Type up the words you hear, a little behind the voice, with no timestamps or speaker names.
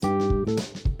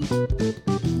Hello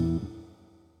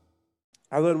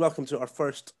and welcome to our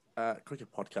first cricket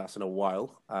podcast in a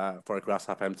while for our Grass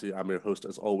Half Empty. I'm your host,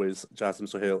 as always, Jasmine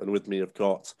Sohail, and with me I've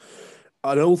got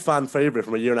an old fan favourite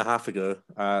from a year and a half ago,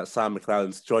 Sam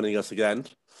McClellan's joining us again.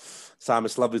 Sam,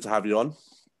 it's lovely to have you on.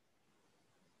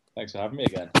 Thanks for having me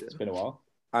again. It's been a while.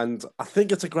 And I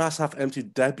think it's a Grass Half Empty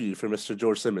debut for Mr.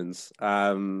 George Simmons,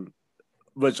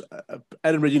 which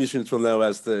Edinburgh Uni students will know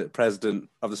as the president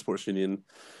of the sports union,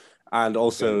 and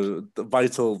also the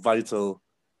vital.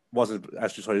 Wasn't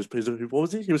actually sorry. What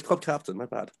was he? He was club captain. My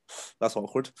bad. That's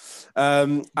awkward.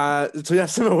 So yeah,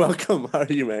 Simon, welcome. How are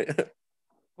you, mate?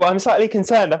 Well, I'm slightly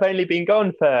concerned. I've only been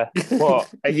gone for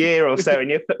a year or so, and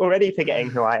you're already forgetting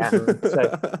who I am.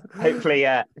 So hopefully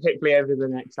over the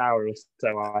next hour or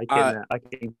so, I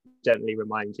can gently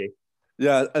remind you.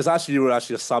 Yeah, you were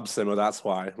actually a sub Simmer. That's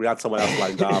why we had someone else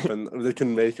lined up, and they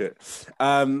couldn't make it.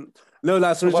 No,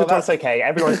 that's okay.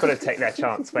 Everyone's got to take their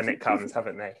chance when it comes,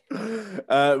 haven't they?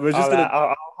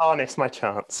 I'll harness my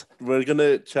chance. We're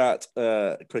gonna chat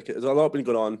cricket. There's a lot been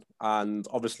going on, and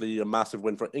obviously a massive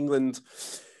win for England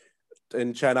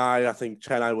in Chennai. I think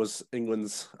Chennai was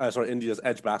India's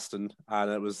Edgbaston,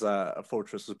 and it was a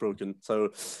fortress was broken.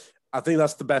 So I think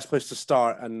that's the best place to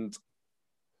start, and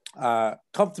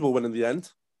comfortable win in the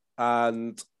end.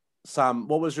 And Sam,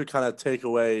 what was your kind of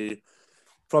takeaway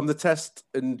from the test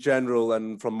in general,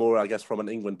 and from more, I guess, from an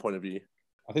England point of view?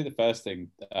 I think the first thing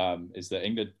is that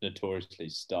England notoriously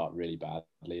start really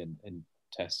badly in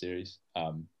test series.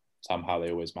 Somehow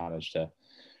they always manage to,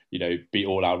 be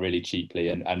all out really cheaply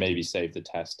and maybe save the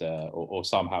test or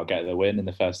somehow get the win in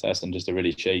the first test, and just a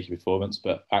really shaky performance.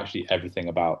 But actually everything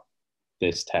about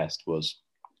this test was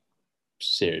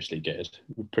seriously good,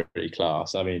 pretty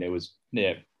class. I mean, it was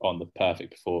near on the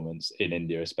perfect performance in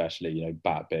India, especially,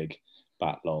 bat big,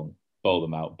 bat long, bowl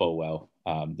them out, bowl well.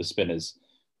 The spinners,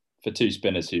 for two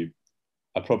spinners who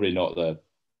are probably not the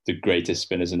greatest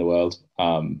spinners in the world,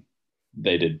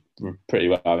 they did pretty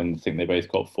well. I mean, I think they both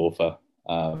got 4 for.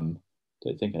 Don't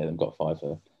think any of them got 5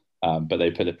 for. But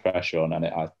they put the pressure on, and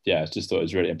I just thought it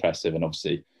was really impressive. And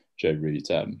obviously, Joe Root,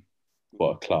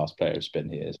 what a class player of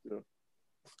spin he is. Yeah.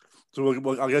 So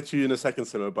I'll get to you in a second,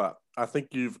 Simmer, but I think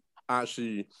you've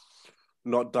actually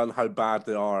not done how bad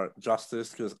they are justice,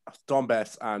 because Dom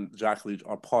Bess and Jack Leach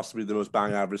are possibly the most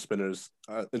bang average spinners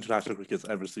international cricket's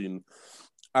ever seen,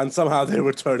 and somehow they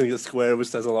were turning it square, which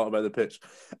says a lot about the pitch.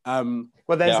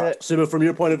 Simmer, from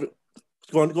your point of view,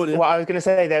 go on. Well, I was going to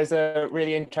say there's a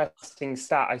really interesting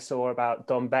stat I saw about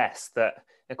Dom Bess that,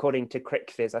 according to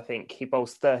CricViz, I think he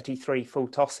bowls 33 full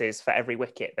tosses for every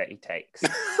wicket that he takes.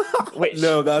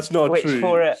 No, that's not true.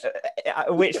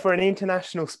 Which for an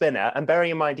international spinner, and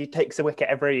bearing in mind he takes a wicket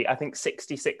every, I think,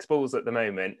 66 balls at the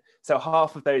moment. So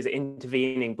half of those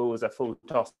intervening balls are full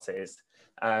tosses.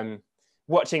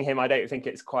 Watching him, I don't think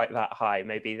it's quite that high.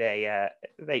 Maybe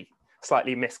they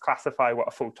slightly misclassify what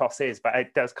a full toss is, but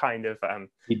it does kind of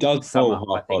he does bowl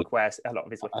half I think where a lot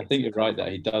of his wickets. I think you're right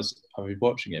that he does. I mean,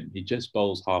 watching him, he just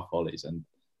bowls half volleys, and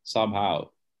somehow the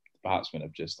batsmen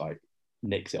have just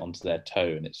nicked it onto their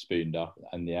toe and it's spooned up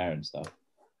in the air and stuff.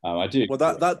 I do. Well,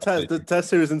 the test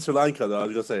series in Sri Lanka, though, I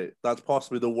was gonna say that's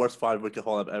possibly the worst 5-wicket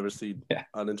haul I've ever seen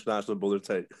an international bowler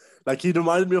take. He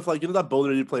reminded me of that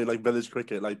bowler you play in village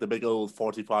cricket, the big old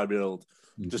 45-year-old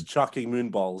just chucking moon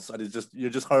balls, and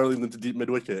you're just hurling them to deep mid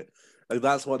wicket.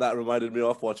 That's what that reminded me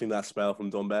of, watching that spell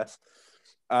from Dom Bess.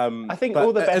 I think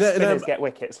all the best spinners get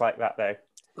wickets like that, though.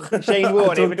 Shane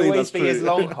Warne, it would always be his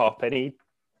long hop, and he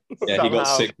got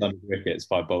 600 wickets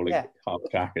by bowling half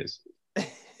crackers.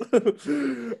 So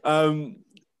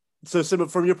Simon,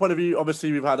 from your point of view,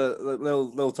 obviously we've had a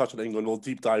little touch on England. We'll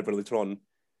deep dive later on.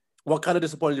 What kind of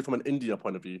disappointed you from an India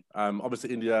point of view?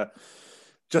 Obviously India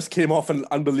just came off an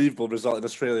unbelievable result in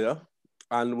Australia,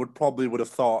 and would have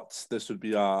thought this would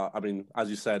be as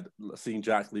you said, seeing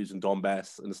Jack Leach and Dom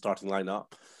Bess in the starting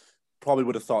lineup, probably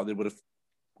would have thought they would have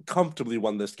comfortably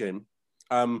won this game.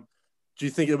 Do you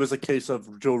think it was a case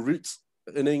of Joe Root's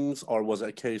innings, or was it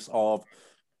a case of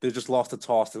they just lost the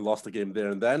toss and lost the game there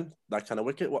and then, that kind of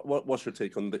wicket? What's your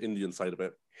take on the Indian side of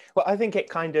it? Well, I think it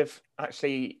kind of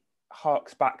actually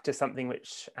harks back to something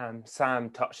which Sam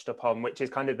touched upon, which is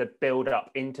kind of the build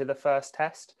up into the first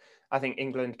test. I think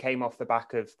England came off the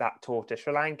back of that tour to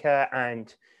Sri Lanka,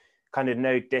 and kind of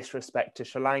no disrespect to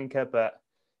Sri Lanka, but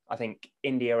I think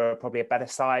India are probably a better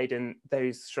side, and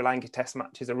those Sri Lanka test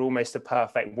matches are almost a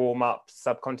perfect warm-up,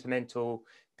 subcontinental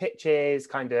pitches,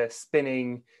 kind of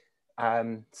spinning,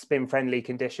 spin-friendly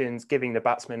conditions, giving the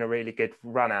batsmen a really good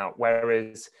run out,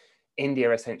 whereas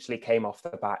India essentially came off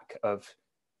the back of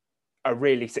a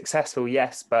really successful,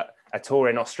 but a tour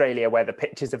in Australia where the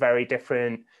pitches are very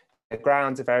different.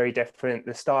 grounds are very different.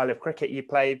 The style of cricket you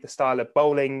play, the style of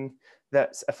bowling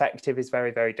that's effective is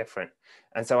very, very different.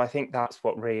 And so I think that's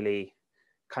what really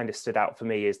kind of stood out for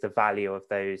me, is the value of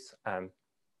those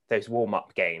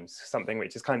warm-up games, something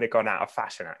which has kind of gone out of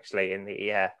fashion actually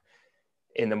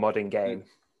in the modern game.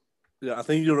 Yeah, I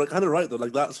think you're kind of right though.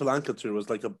 Like that Sri Lanka tour was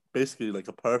basically like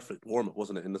a perfect warm-up,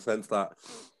 wasn't it? In the sense that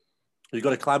you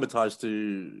got acclimatized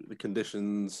to the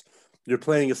conditions. You're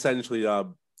playing essentially a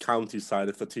county side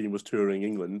if the team was touring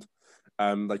England.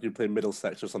 Like you play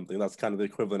Middlesex or something. That's kind of the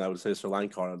equivalent, I would say, Sri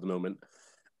Lanka at the moment.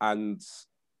 And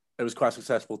it was quite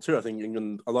successful too. I think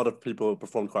England, a lot of people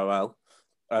performed quite well.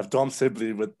 Dom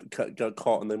Sibley got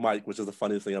caught on the mic, which is the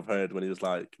funniest thing I've heard, when he was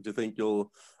like, "Do you think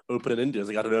you'll open in India?" I was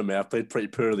like, "I don't know, mate. I've played pretty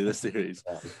poorly this series."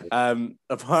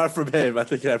 Apart from him, I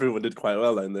think everyone did quite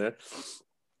well down there.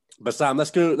 But Sam,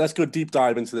 let's go deep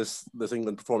dive into this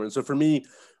England performance. So for me,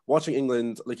 watching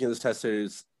England, looking at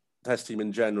this test team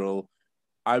in general,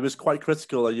 I was quite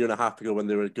critical a year and a half ago when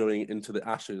they were going into the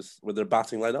Ashes with their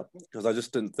batting lineup, because I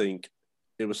just didn't think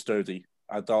it was sturdy.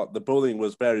 I thought the bowling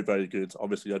was very, very good.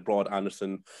 Obviously, you had Broad,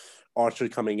 Anderson, Archer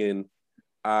coming in.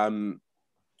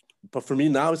 But for me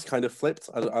now, it's kind of flipped.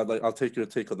 I'll take your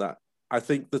take on that. I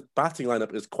think the batting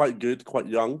lineup is quite good, quite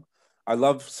young. I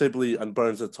love Sibley and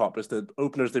Burns at the top. It's the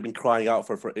openers they've been crying out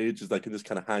for ages that can just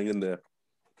kind of hang in there.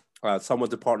 Someone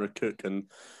to partner Cook,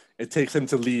 and it takes him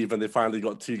to leave, and they finally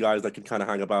got two guys that can kind of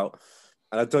hang about.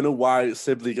 And I don't know why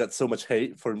Sibley gets so much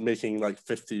hate for making like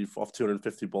 50 off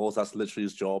 250 balls. That's literally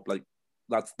his job. Like,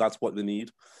 that's what they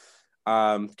need.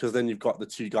 Because then you've got the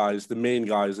two guys, the main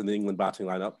guys in the England batting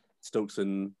lineup, Stokes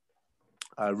and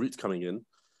Root coming in.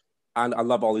 And I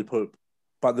love Ollie Pope.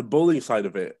 But the bowling side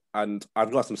of it, and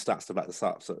I've got some stats to back this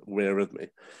up, so bear with me.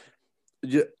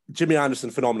 Jimmy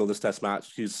Anderson, phenomenal this test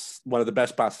match. He's one of the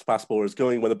best fast bowlers,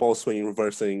 going when the ball's swinging,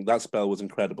 reversing. That spell was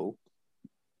incredible.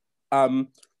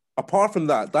 Apart from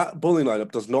that bowling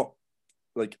lineup does not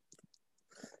like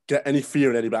get any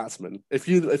fear in any batsman. If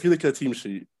you look at a team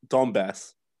sheet, Dom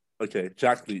Bess, okay,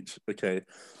 Jack Leach, okay,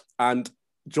 and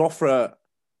Jofra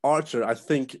Archer, I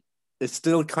think, is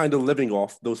still kind of living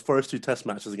off those first two test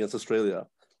matches against Australia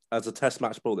as a test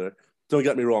match bowler. Don't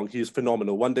get me wrong, he's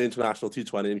phenomenal. One day international,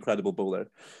 T20, incredible bowler.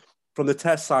 From the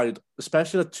test side,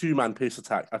 especially a two-man pace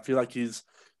attack, I feel like he's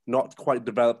not quite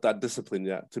developed that discipline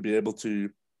yet to be able to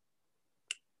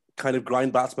kind of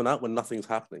grind batsmen out when nothing's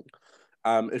happening.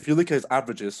 If you look at his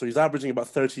averages, so he's averaging about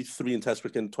 33 in test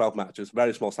cricket in 12 matches,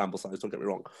 very small sample size, don't get me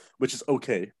wrong, which is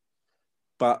okay.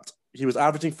 But he was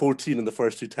averaging 14 in the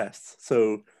first two tests.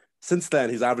 So since then,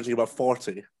 he's averaging about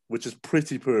 40, which is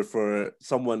pretty poor for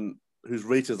someone who's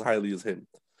rated as highly as him.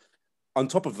 On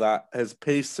top of that, his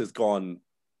pace has gone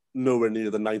nowhere near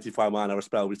the 95-mile-an-hour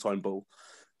spell we saw in bowl.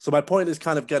 So my point is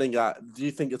kind of getting at, do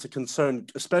you think it's a concern,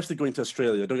 especially going to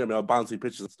Australia? Don't get me wrong, bouncy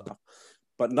pitches and stuff,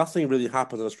 but nothing really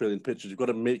happens on Australian pitches. You've got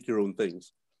to make your own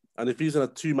things. And if he's in a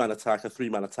two-man attack, a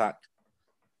three-man attack,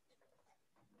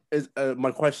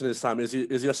 my question is, Sam, is he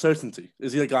a certainty?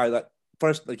 Is he a guy that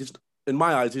first, like, in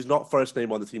my eyes, he's not first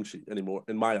name on the team sheet anymore,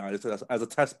 in my eyes, as a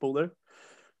test bowler.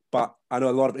 But I know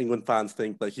a lot of England fans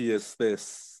think that he is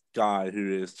this guy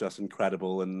who is just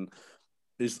incredible. And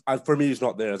for me, he's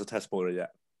not there as a test bowler yet.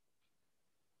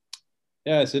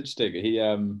 Yeah, it's interesting. He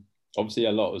obviously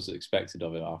a lot was expected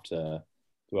of him after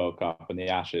the World Cup, and the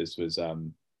Ashes was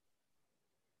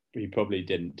he probably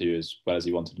didn't do as well as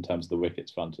he wanted in terms of the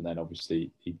wickets front, and then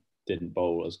obviously he didn't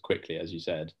bowl as quickly as you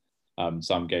said.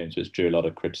 Some games which drew a lot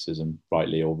of criticism,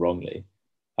 rightly or wrongly.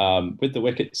 With the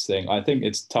wickets thing, I think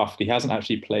it's tough. He hasn't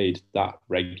actually played that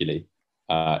regularly.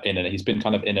 He's been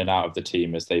kind of in and out of the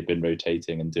team as they've been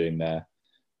rotating and doing their,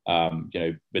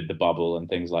 with the bubble and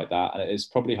things like that. And it's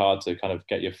probably hard to kind of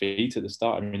get your feet at the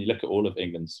start. I mean, you look at all of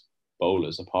England's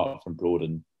bowlers, apart from Broad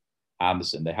and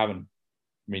Anderson, they haven't.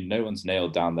 I mean, no one's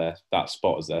nailed down that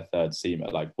spot as their third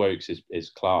seamer. Like Wokes is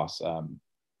class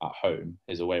at home.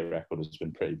 His away record has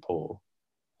been pretty poor.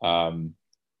 And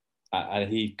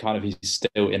he's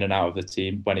still in and out of the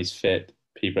team. When he's fit,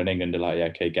 people in England are like, yeah,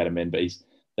 okay, get him in. But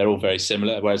they're all very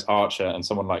similar. Whereas Archer and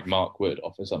someone like Mark Wood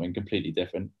offer something completely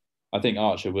different. I think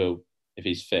Archer will, if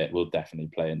he's fit, will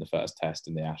definitely play in the first test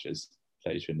in the Ashes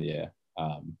later in the year.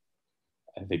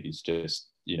 I think he's just,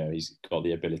 he's got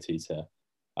the ability to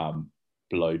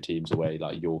blow teams away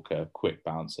like Yorker, quick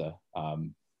bouncer,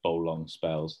 bowl long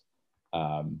spells.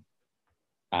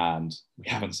 And we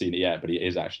haven't seen it yet, but he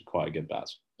is actually quite a good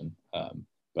batsman.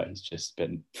 But he's just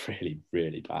been really,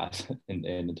 really bad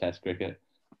in the Test cricket.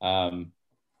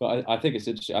 But I think it's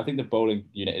interesting. I think the bowling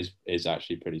unit is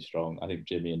actually pretty strong. I think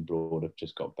Jimmy and Broad have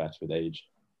just got better with age.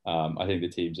 I think the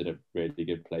team's in a really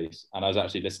good place. And I was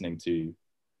actually listening to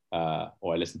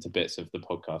or I listened to bits of the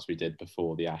podcast we did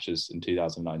before the Ashes in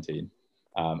 2019,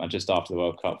 and just after the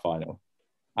World Cup final.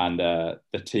 And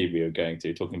the team we were going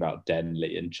to, talking about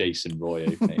Denley and Jason Roy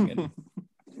opening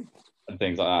and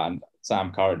things like that. And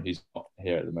Sam Curran, who's not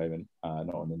here at the moment,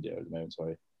 not in India at the moment,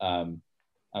 sorry. And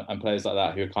players like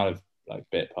that who are kind of like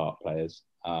bit part players.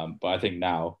 But I think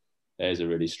now there's a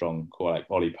really strong core, like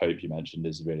Ollie Pope you mentioned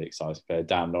is a really exciting player.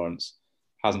 Dan Lawrence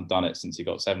hasn't done it since he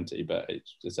got 70, but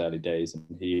it's early days and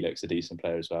he looks a decent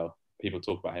player as well. People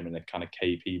talk about him in a kind of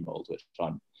KP mould, which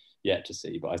I'm yet to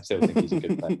see, but I still think he's a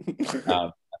good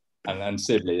player. And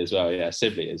Sibley as well. Yeah,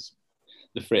 Sibley is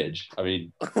the fridge. I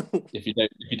mean, if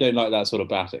you don't like that sort of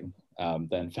batting,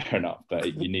 then fair enough. But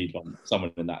you need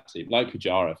someone in that team, like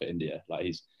Pujara for India. Like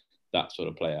he's that sort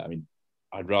of player. I mean,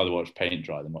 I'd rather watch paint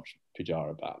dry than watch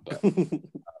Pujara bat. But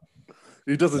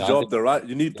he does the job though, right?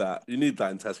 You need that. You need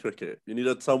that in Test cricket. You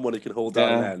need someone who can hold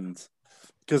down an end.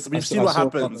 Because we've seen what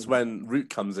happens when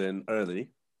Root comes in early.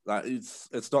 Like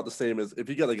it's not the same as if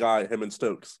you get a guy, him and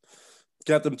Stokes,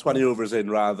 get them 20 overs in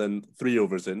rather than 3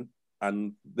 overs in,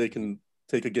 and they can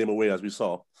take a game away as we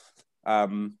saw. But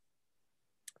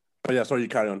yeah, sorry, you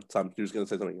carry on, Sam. You were going to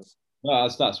say something else. No,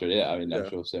 that's really it. I mean, I'm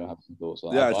sure Simo has some thoughts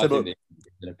on that. I think they're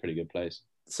in a pretty good place.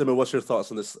 Simo, what's your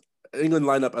thoughts on this England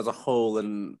lineup as a whole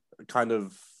and kind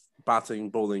of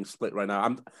batting, bowling split right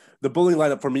now? The bowling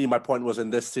lineup for me, my point was in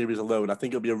this series alone, I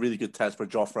think it'll be a really good test for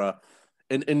Jofra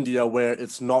in India, where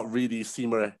it's not really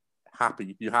seamer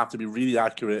happy. You have to be really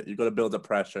accurate. You've got to build the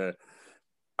pressure,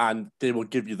 and they will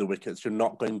give you the wickets. You're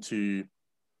not going to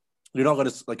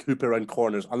like hoop around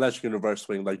corners unless you can reverse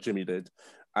swing like Jimmy did.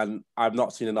 And I've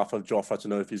not seen enough of Jofra to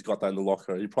know if he's got that in the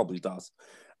locker. He probably does.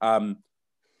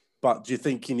 But do you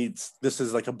think this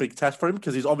is like a big test for him?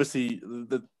 Because he's obviously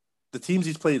the teams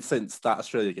he's played since that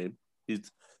Australia game. He's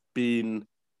been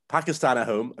Pakistan at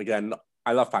home. Again,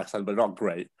 I love Pakistan, but not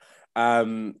great.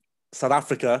 South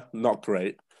Africa, not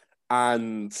great.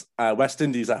 And West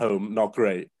Indies at home, not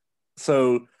great.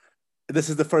 So this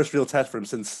is the first real test for him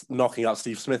since knocking out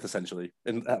Steve Smith, essentially,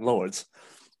 at Lords.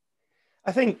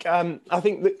 I think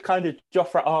the kind of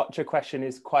Jofra Archer question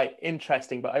is quite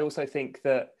interesting, but I also think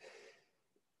that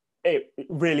it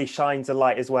really shines a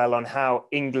light as well on how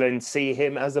England see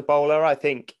him as a bowler. I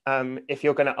think if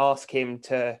you're going to ask him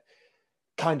to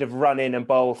kind of run in and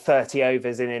bowl 30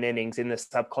 overs in an innings in the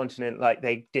subcontinent like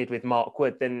they did with Mark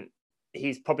Wood, then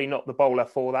he's probably not the bowler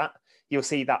for that. You'll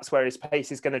see that's where his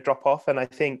pace is going to drop off. And I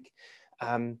think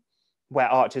where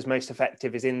Archer's most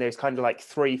effective is in those kind of like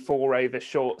 3-4 over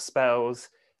short spells.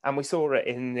 And we saw it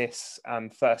in this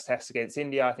first test against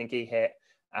India. I think he hit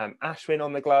Ashwin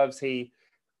on the gloves. He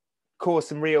caused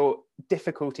some real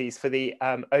difficulties for the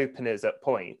openers at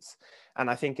points. And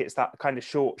I think it's that kind of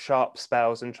short, sharp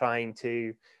spells and trying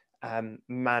to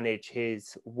manage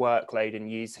his workload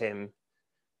and use him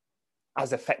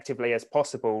as effectively as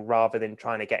possible rather than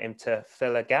trying to get him to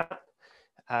fill a gap.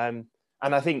 And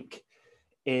I think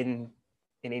in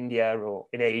India or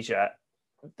in Asia,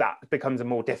 that becomes a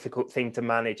more difficult thing to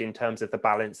manage in terms of the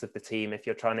balance of the team if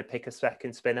you're trying to pick a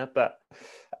second spinner. But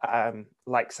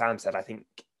like Sam said, I think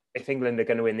if England are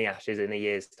going to win the Ashes in a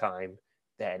year's time,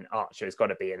 then Archer has got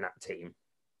to be in that team.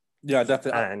 Yeah,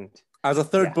 definitely. And as a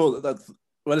third bowler,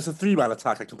 it's a 3-man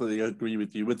attack. I completely agree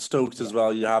with you. With Stokes as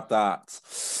well, you have that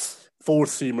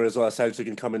fourth seamer as well, essentially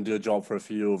can come and do a job for a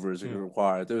few overs if you're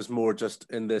required. There's more just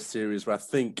in this series where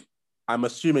I'm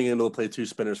assuming England will play 2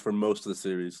 spinners for most of the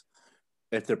series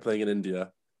if they're playing in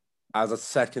India. As a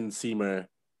second seamer,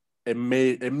 it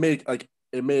may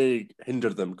hinder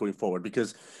them going forward,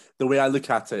 because the way I look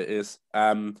at it is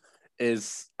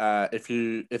if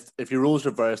your roles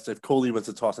reversed, if Kohli wins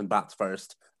the toss and bats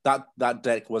first, that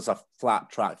deck was a flat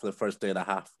track for the first day and a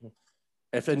half.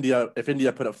 If India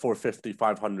put up 450,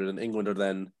 500, and England are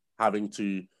then having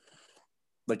to,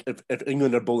 like, if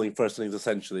England are bowling first innings,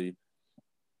 essentially,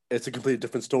 it's a completely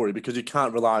different story, because you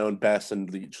can't rely on Bess and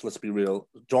Leach. Let's be real.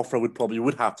 Jofra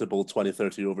would have to bowl 20,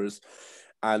 30 overs,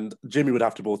 and Jimmy would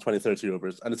have to bowl 20, 30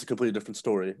 overs, and it's a completely different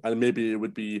story. And maybe it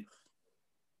would be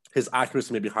his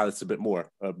accuracy maybe highlights a bit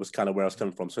more, was kind of where I was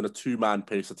coming from. So in a 2-man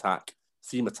pace attack,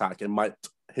 seam attack, it might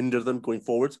hinder them going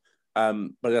forward.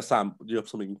 But yeah, Sam, do you have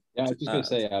something? Yeah, I was just going to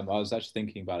say, I was actually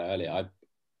thinking about it earlier. I'd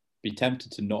be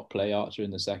tempted to not play Archer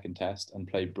in the second test and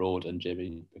play Broad and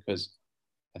Jimmy, because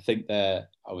I think they're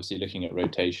obviously looking at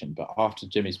rotation. But after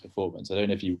Jimmy's performance, I don't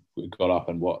know if you got up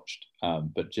and watched,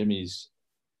 but Jimmy's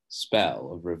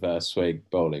spell of reverse swing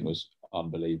bowling was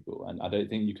unbelievable. And I don't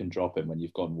think you can drop him when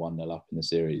you've gone 1-0 up in the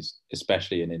series,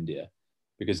 especially in India.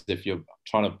 Because if you're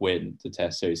trying to win the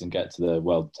test series and get to the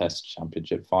World Test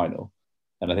Championship final,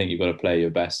 then I think you've got to play your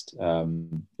best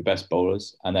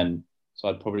bowlers. And then So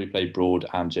I'd probably play Broad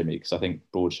and Jimmy, because I think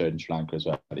Broad showed in Sri Lanka as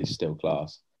well that he's still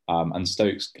class. And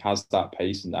Stokes has that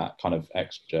pace and that kind of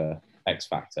extra X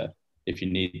factor if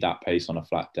you need that pace on a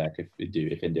flat deck, if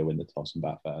India win the toss and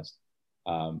bat first.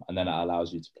 And then it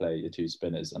allows you to play your two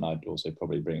spinners. And I'd also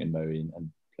probably bring in Moeen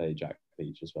and play Jack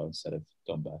Leach as well instead of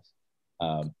Dom Bess.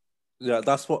 Yeah,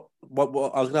 that's what I was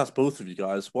going to ask both of you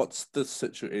guys. What's the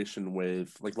situation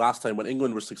with, like, last time when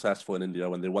England were successful in India,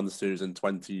 when they won the series in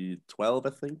 2012, I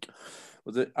think,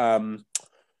 was it?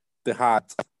 They had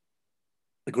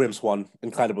Graeme Swann,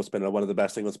 incredible spinner, one of the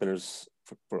best England spinners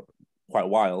for quite a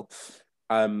while.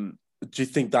 Do you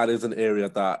think that is an area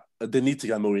that they need to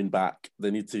get Moeen back? They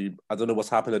need to, I don't know what's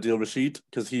happened to Adil Rashid,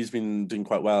 because he's been doing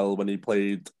quite well when he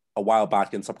played a while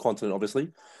back in subcontinent,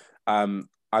 obviously.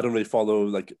 I don't really follow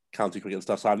like county cricket and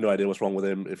stuff, so I have no idea what's wrong with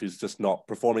him if he's just not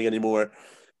performing anymore.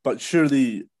 But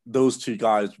surely those two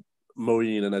guys,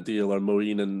 Moeen and Adil, or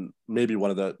Moeen and maybe one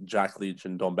of the Jack Leach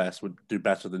and Dom Bess, would do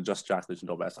better than just Jack Leach and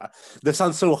Dom Bess. This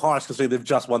sounds so harsh because they've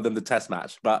just won them the Test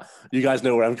match, but you guys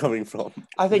know where I'm coming from.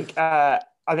 I think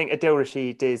Adil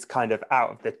Rashid is kind of out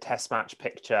of the Test match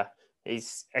picture.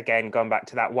 He's again gone back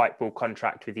to that white ball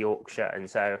contract with Yorkshire, and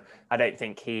so I don't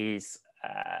think he's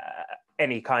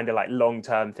any kind of like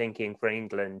long-term thinking for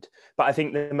England. But I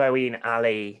think the Moeen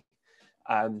Ali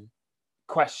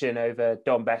question over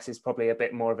Dom Bess is probably a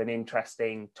bit more of an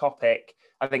interesting topic.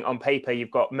 I think on paper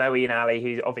you've got Moeen Ali,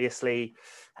 who obviously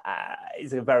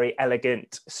is a very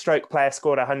elegant stroke player,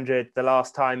 scored 100 the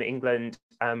last time England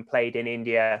played in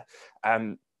India.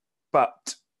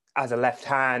 But as a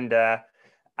left-hander,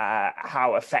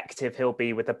 how effective he'll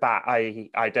be with the bat,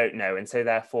 I don't know. And so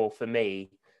therefore for me,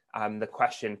 the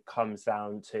question comes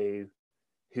down to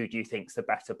who do you think's the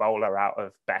better bowler out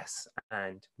of Bess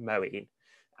and Moeen?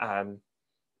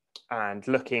 And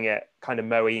looking at kind of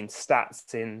Moeen's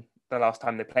stats in the last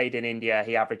time they played in India,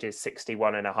 he averages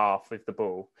 61.5 with the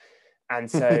ball.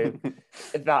 And so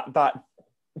that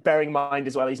bearing in mind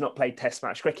as well, he's not played Test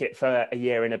match cricket for a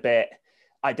year and a bit.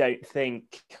 I don't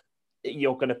think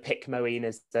you're going to pick Moeen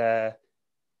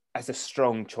as a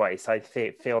strong choice. I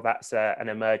feel that's an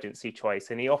emergency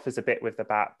choice, and he offers a bit with the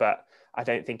bat, but I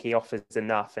don't think he offers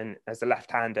enough. And as a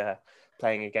left-hander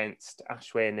playing against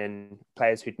Ashwin and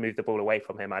players who'd move the ball away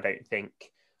from him, I don't think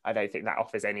that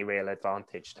offers any real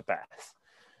advantage to Beth.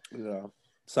 Yeah,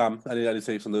 Sam, any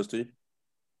takes on those two?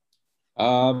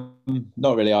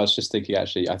 Not really. I was just thinking,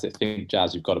 actually, I think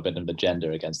Jazz, you've got a bit of an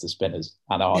agenda against the spinners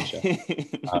and Archer.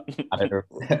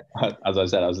 As I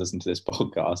said, I was listening to this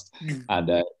podcast, and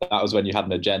that was when you had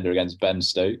an agenda against Ben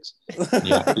Stokes.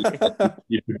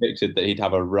 You predicted that he'd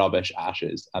have a rubbish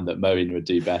Ashes and that Moeen would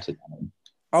do better than him.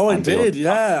 Oh, I did,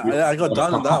 yeah. I got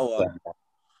done on that one.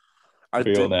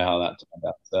 We all know how that turned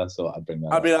out, so I thought I'd bring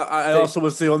that up. I mean, I also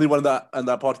was the only one that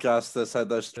podcast that said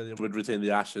that Australia would retain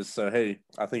the Ashes. So, hey,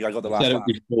 I think I got the last one. You said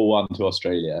it would be 4-1 to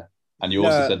Australia, and you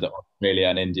also said that Australia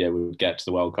and India would get to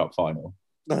the World Cup final.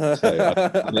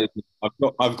 So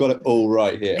I've got it all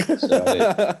right here.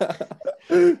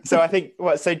 So I think,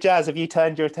 so Jazz, have you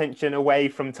turned your attention away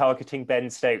from targeting Ben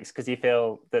Stokes because you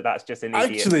feel that that's just an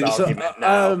idiot's argument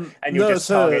now, and you'll just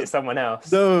target someone else?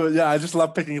 No, yeah, I just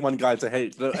love picking one guy to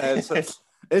hate.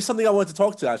 It's something I wanted to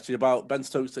talk to actually about Ben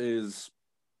Stokes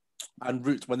and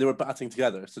Root when they were batting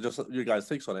together. So just you guys'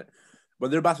 takes on it.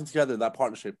 When they were batting together in that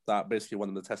partnership that basically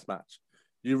won the Test match,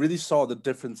 you really saw the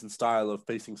difference in style of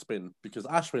facing spin, because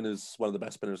Ashwin is one of the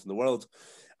best spinners in the world.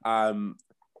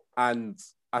 And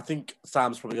I think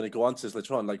Sam's probably going to go on to this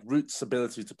later on. Like, Root's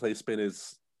ability to play spin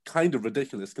is kind of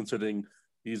ridiculous considering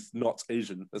he's not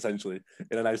Asian, essentially,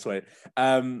 in a nice way.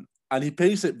 And he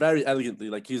plays it very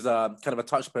elegantly. Like, he's kind of a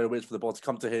touch player, waits for the ball to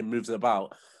come to him, moves it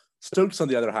about. Stokes, on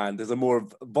the other hand, is a more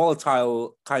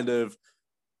volatile kind of,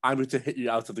 I'm going to hit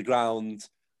you out of the ground,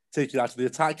 take you out of the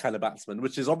attack kind of batsman,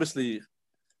 which is obviously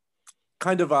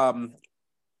kind of,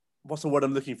 what's the word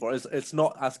I'm looking for? It's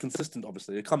not as consistent,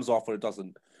 obviously. It comes off or it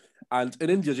doesn't. And in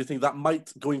India, do you think that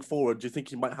might, going forward, do you think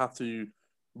he might have to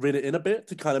rein it in a bit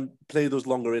to kind of play those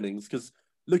longer innings? Because,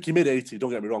 look, he made 80,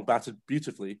 don't get me wrong, batted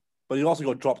beautifully, but he also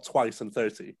got dropped twice in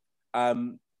 30.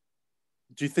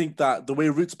 Do you think that the way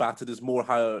Root's batted is more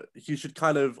how he should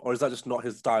kind of, or is that just not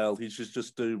his style? He should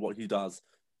just do what he does?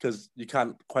 Because you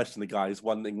can't question the guy. He's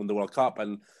won England the World Cup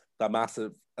and that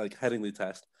massive Headingley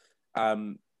test.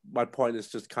 My point is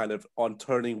just kind of on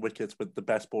turning wickets with the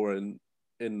best bowler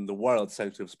in the world,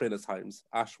 essentially, of spin at times,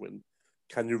 Ashwin.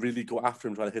 Can you really go after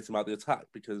him, trying to hit him out the attack?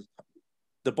 Because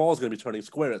the ball's going to be turning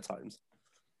square at times.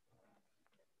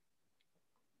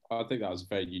 I think that was a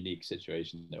very unique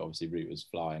situation that obviously Root was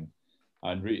flying.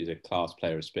 And Root is a class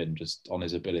player of spin, just on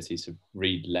his ability to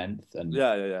read length and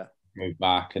go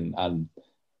back and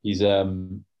He's I've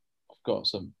got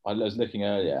some. I was looking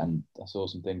earlier and I saw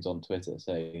some things on Twitter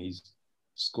saying he's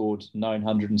scored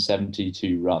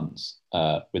 972 runs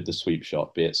with the sweep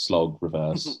shot, be it slog,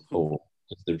 reverse, or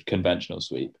just the conventional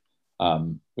sweep,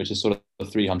 which is sort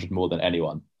of 300 more than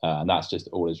anyone, and that's just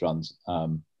all his runs.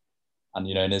 And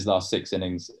in his last 6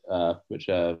 innings, which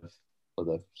are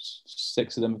the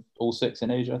 6 of them, all 6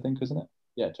 in Asia, I think, isn't it?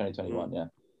 Yeah, 2021.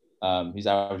 Yeah, he's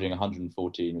averaging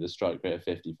 114 with a strike rate of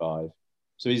 55.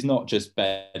 So he's not just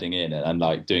bedding in and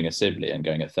like doing a Sibley and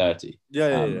going at 30.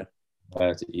 Yeah.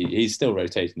 30. He's still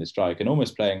rotating the strike and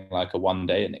almost playing like a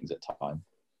one-day innings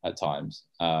at times.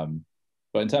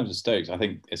 But in terms of Stokes, I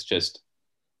think it's just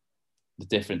the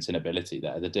difference in ability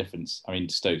there. The difference, I mean,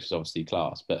 Stokes is obviously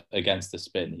class, but against the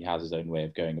spin, he has his own way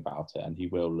of going about it, and he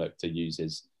will look to use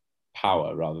his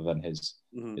power rather than his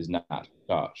natural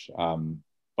touch.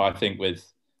 But I think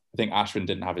Ashwin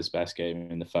didn't have his best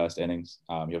game in the first innings.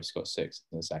 He obviously got 6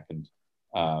 in the second.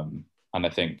 And I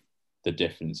think the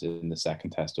difference in the second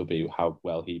test will be how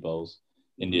well he bowls.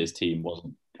 India's team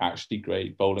wasn't actually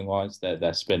great bowling wise.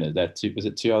 Their spinners,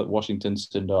 Washington,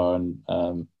 Sundar,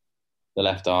 and the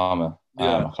left armour. I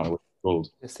can't remember what it's called.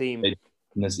 The seam. They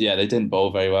didn't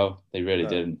bowl very well. They really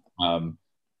didn't.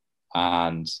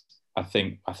 And I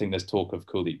think there's talk of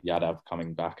Kuldeep Yadav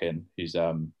coming back in, who's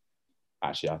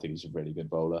actually I think he's a really good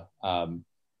bowler. And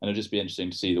it'll just be interesting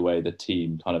to see the way the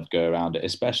team kind of go around it,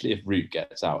 especially if Root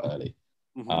gets out early.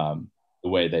 The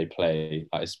way they play,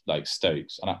 like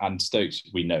Stokes, and Stokes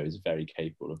we know is very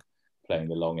capable of playing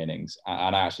the long innings,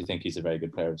 and I actually think he's a very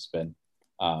good player of spin.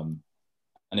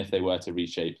 And if they were to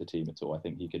reshape the team at all, I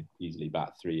think he could easily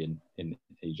bat 3 in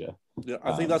Asia. Yeah,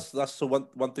 I think that's so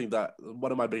one thing that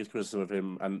one of my biggest criticism of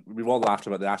him, and we've all laughed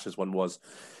about the Ashes one, was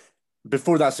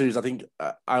before that series. I think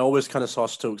I always kind of saw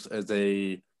Stokes as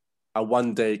a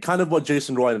one day, kind of what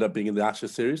Jason Roy ended up being in the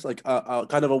Ashes series, like a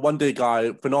kind of a one day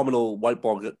guy, phenomenal white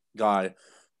ball guy,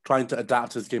 trying to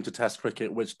adapt his game to Test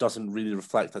cricket, which doesn't really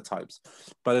reflect at times.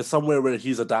 But it's somewhere where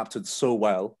he's adapted so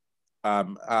well,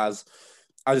 as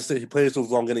I just say, he plays those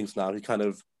long innings now. He kind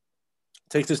of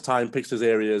takes his time, picks his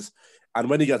areas, and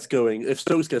when he gets going, if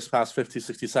Stokes gets past 50,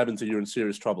 60, 70, you're in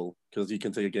serious trouble because he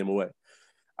can take a game away.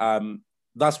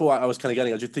 That's what I was kind of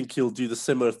getting at. Do you think he'll do the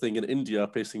similar thing in India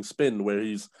facing spin, where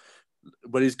he's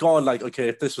gone like, okay,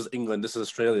 if this was England, this is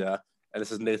Australia, and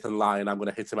this is Nathan Lyon, I'm going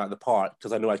to hit him out of the park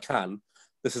because I know I can.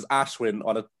 This is Ashwin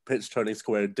on a pitch turning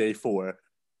square day 4.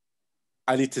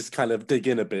 I need to kind of dig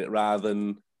in a bit rather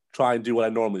than try and do what I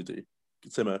normally do.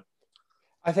 Simmer.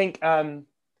 I think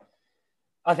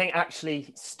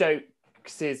actually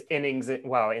Stokes' innings, in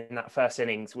that first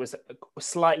innings, was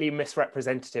slightly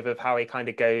misrepresentative of how he kind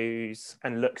of goes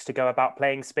and looks to go about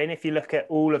playing spin. If you look at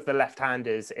all of the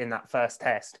left-handers in that first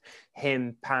test,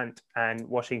 him, Pant, and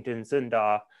Washington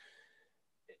Sundar,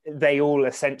 they all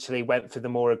essentially went for the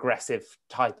more aggressive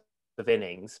type of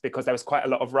innings because there was quite a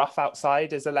lot of rough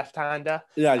outside as a left-hander.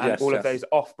 All of those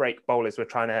off-break bowlers were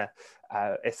trying to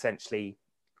essentially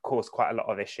cause quite a lot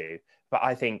of issue. But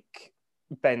I think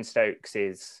Ben Stokes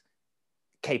is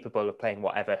capable of playing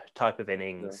whatever type of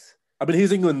innings. I mean,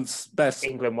 he's England's best.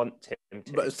 England want him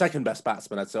to. But second best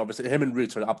batsman, I'd say. Obviously, him and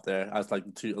Root are up there as like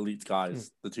the 2 elite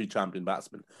guys, the 2 champion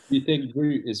batsmen. Do you think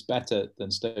Root is better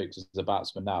than Stokes as a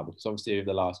batsman now? Because obviously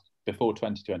before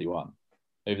 2021,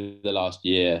 over the last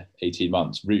year, 18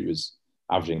 months, Root was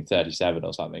averaging 37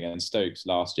 or something, and Stokes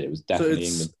last year was definitely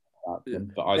England's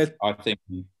batsman. But I think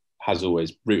Root has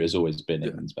always been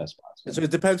England's best batsman. So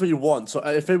it depends what you want. So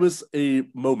if it was a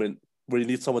moment where you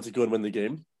need someone to go and win the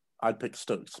game, I'd pick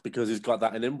Stokes because he's got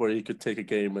that in him where he could take a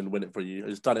game and win it for you.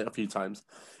 He's done it a few times.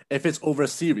 If it's over a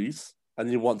series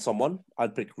and you want someone,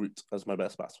 I'd pick Root as my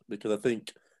best batsman because I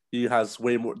think he has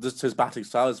way more, just his batting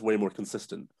style is way more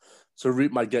consistent. So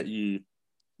Root might get you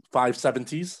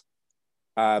 570s.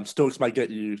 Stokes might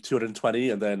get you 220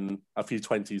 and then a few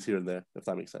 20s here and there, if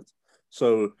that makes sense.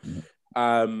 So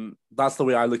that's the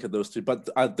way I look at those two. But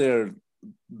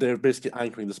they're basically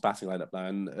anchoring this batting lineup now,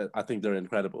 and I think they're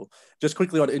incredible. Just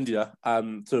quickly on India,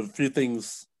 so a few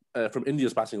things from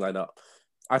India's batting lineup.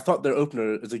 I thought their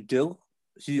opener is a Gill.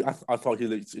 I thought he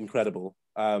looked incredible.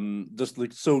 Just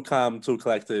looked so calm, so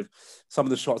collective. Some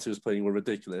of the shots he was playing were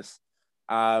ridiculous.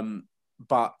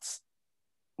 But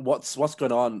what's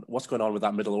going on? What's going on with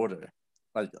that middle order?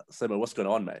 Like, Simon, what's going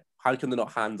on, mate? How can they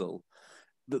not handle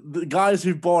the guys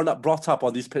who've brought up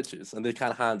on these pitches and they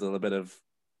can't handle a bit of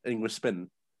English spin?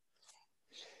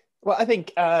 Well, I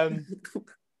think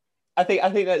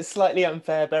that's slightly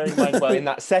unfair. Bearing in mind, in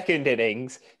that second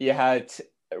innings, you had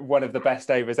one of the best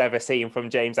overs ever seen from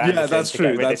James Anderson. Yeah, that's to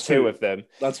true. Get rid of 2 of them.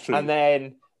 That's true. And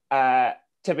then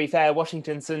to be fair,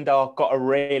 Washington Sundar got a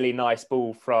really nice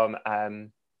ball from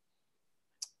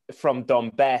Dom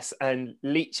Bess, and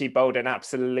Leachy bowled an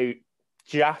absolute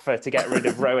jaffa to get rid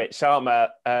of Rohit Sharma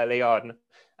early on,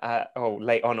 or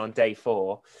late on day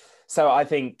 4. So I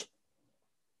think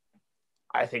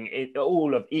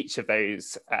each of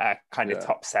those kind of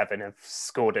top 7 have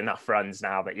scored enough runs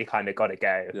now that you kind of got to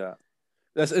go. Yeah,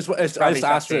 I just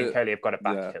asked it. Kohli have got to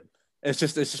back him. It's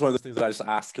just one of those things that I just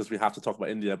asked because we have to talk about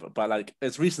India, but like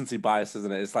it's recency bias,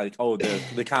 isn't it? It's like, oh,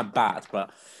 they can't bat,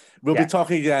 but we'll be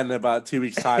talking again in about 2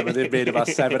 weeks' time, and they've made about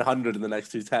 700 in the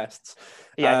next 2 tests.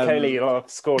 Yeah, Kohli will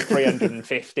have scored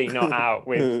 350 not out,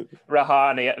 with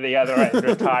Rahane at the other end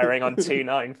retiring on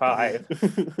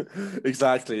 295.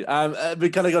 Exactly. We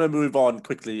kind of got to move on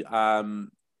quickly. We've got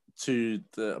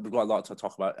a lot to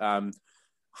talk about.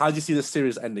 How do you see the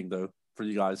series ending though for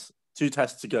you guys? 2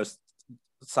 tests to go.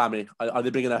 Sammy, are they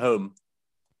bringing it home?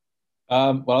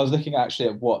 Well, I was looking actually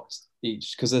at what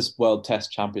each, because there's World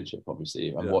Test Championship, obviously,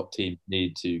 and what teams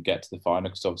need to get to the final,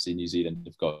 because obviously New Zealand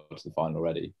have got to the final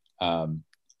already. And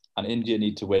India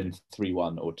need to win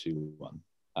 3-1 or 2-1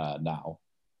 now.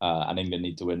 And England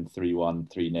need to win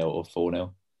 3-1, 3-0 or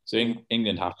 4-0. So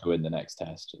England have to win the next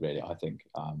test, really, I think.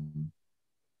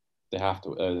 They have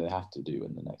to win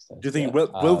the next test. Do you think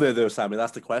will they though, Sammy?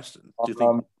 That's the question. Do you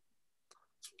think?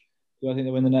 Do I think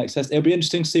they win the next test? It'll be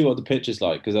interesting to see what the pitch is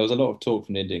like, because there was a lot of talk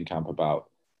from the Indian camp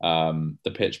about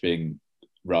the pitch being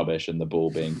rubbish and the ball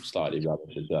being slightly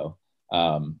rubbish as well.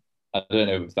 I don't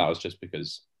know if that was just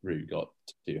because Root got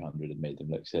 200 and made them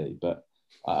look silly, but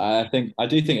I do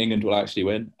think England will actually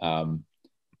win.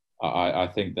 I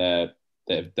think they're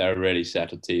a really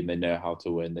settled team. They know how to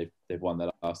win. They've won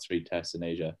their last 3 tests in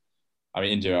Asia. I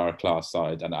mean, India are a class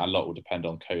side, and a lot will depend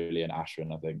on Kohli and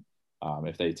Ashwin, I think.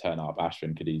 If they turn up,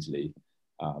 Ashwin could easily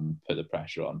put the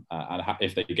pressure on. And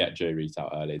if they get Joe Root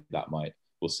out early,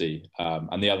 we'll see.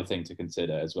 And the other thing to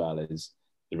consider as well is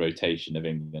the rotation of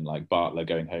England, like Bartler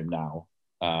going home now,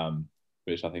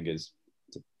 which I think is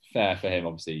fair for him.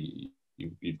 Obviously,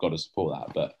 you've got to support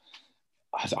that. But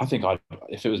I think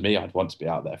if it was me, I'd want to be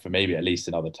out there for maybe at least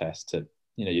another test.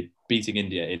 Beating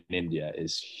India in India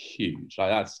is huge.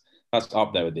 Like that's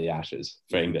up there with the Ashes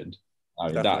for England. I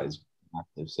mean, definitely. That is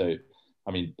massive. So,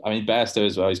 I mean, Bairstow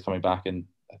as well. He's coming back, and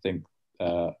I think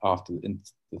after the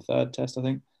 3rd test, I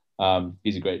think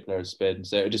he's a great player of spin.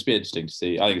 So it'll just be interesting to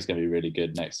see. I think it's going to be really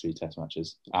good next 3 test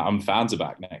matches. Fans are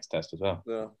back next test as well.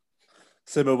 Yeah.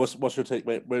 Simo, what's your take,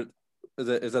 mate? Is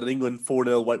it an England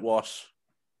 4-0 whitewash?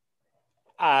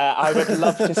 I would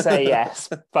love to say yes,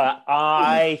 but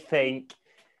I think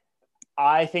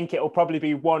it will probably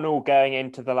be 1-1 going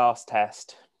into the last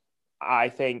test. I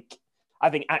think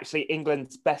actually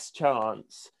England's best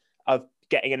chance of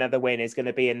getting another win is going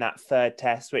to be in that 3rd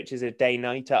test, which is a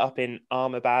day-nighter up in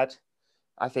Ahmedabad.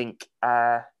 I think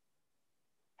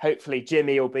hopefully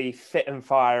Jimmy will be fit and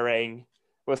firing.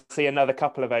 We'll see another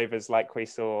couple of overs like we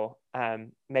saw.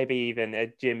 Maybe even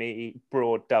a Jimmy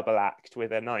Broad double act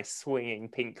with a nice swinging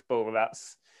pink ball.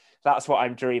 That's what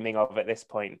I'm dreaming of at this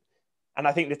point. And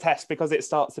I think the test, because it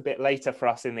starts a bit later for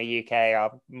us in the UK,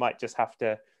 I might just have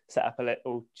to set up a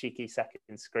little cheeky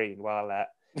second screen while I'm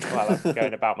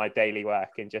going about my daily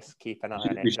work and just keep an eye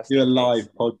on it. We should do a live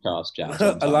podcast, Jack.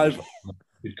 A live.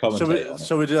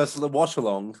 Shall we just watch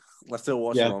along? Let's do a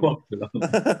watch along.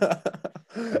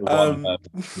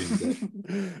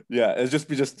 Yeah,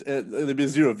 it'll be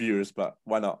 0 viewers, but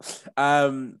why not?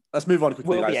 Let's move on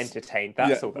quickly. We'll be entertained.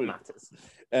 That's all that matters.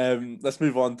 Let's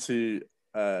move on to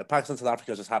Pakistan South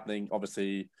Africa is just happening.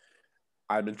 Obviously,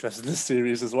 I'm interested in this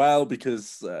series as well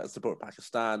because I support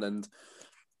Pakistan, and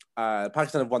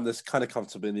Pakistan have won this kind of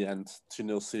comfortably in the end,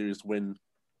 2-0 series win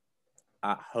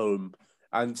at home.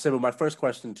 And Simo, my first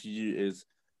question to you is,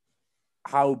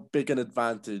 how big an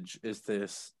advantage is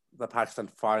this that Pakistan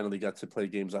finally get to play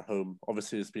games at home?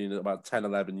 Obviously, it's been about 10,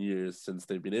 11 years since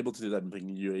they've been able to do that in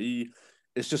UAE.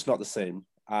 It's just not the same.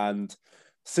 And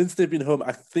since they've been home,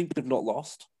 I think they've not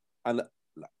lost. And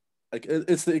like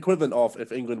it's the equivalent of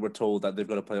if England were told that they've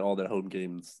got to play all their home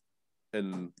games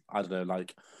in, I don't know,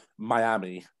 like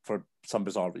Miami for some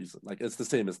bizarre reason. Like it's the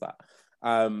same as that.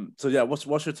 So yeah,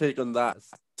 what's your take on that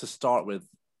to start with,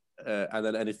 and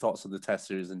then any thoughts on the Test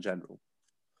series in general?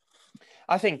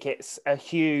 I think it's a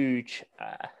huge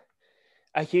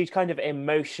kind of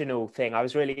emotional thing. I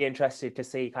was really interested to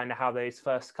see kind of how those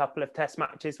first couple of Test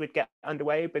matches would get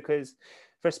underway, because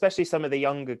for especially some of the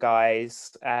younger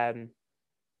guys,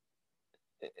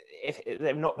 if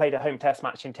they've not played a home Test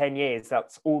match in 10 years,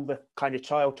 that's all the kind of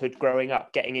childhood growing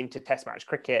up getting into Test match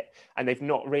cricket, and they've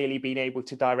not really been able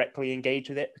to directly engage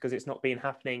with it because it's not been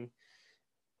happening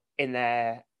in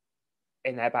their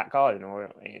in their back garden or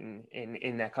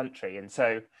in their country. And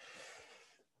so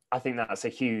I think that's a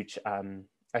huge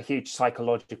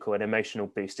psychological and emotional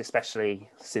boost, especially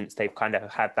since they've kind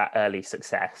of had that early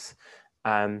success.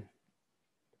 And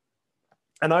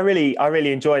I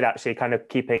really enjoyed actually kind of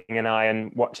keeping an eye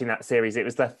and watching that series. It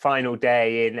was the final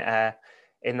day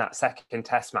in that second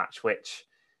test match, which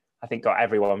I think got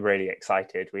everyone really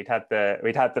excited. We'd had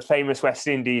the famous West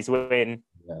Indies win,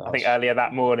 I think earlier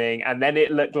that morning, and then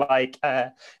it looked like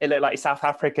South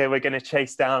Africa were going to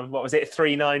chase down, what was it,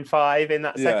 395 in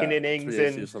that second innings,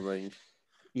 and something.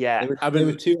 Yeah, they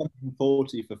were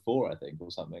 240 for 4, I think, or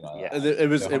something like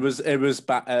that. It was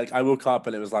back. I woke up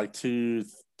and it was like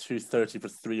 230 for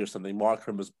 3 or something.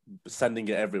 Markram was sending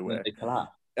it everywhere,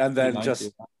 and then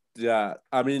just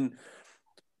I mean,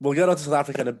 we'll get on to South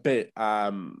Africa in a bit,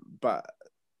 but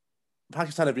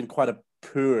Pakistan have been quite a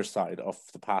poor side of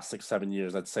the past 6-7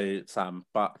 years, I'd say, Sam.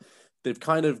 But they've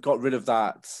kind of got rid of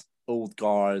that old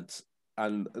guard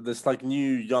and this like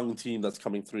new young team that's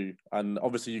coming through. And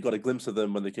obviously you got a glimpse of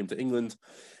them when they came to England.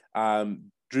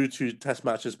 Drew 2 test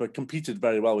matches, but competed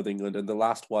very well with England. And the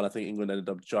last one, I think England ended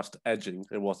up just edging.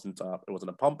 It wasn't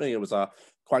a pumping. It was a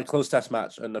quite close test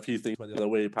match, and a few things went the other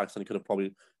way. Pakistan could have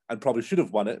probably should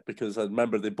have won it, because I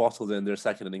remember they bottled in their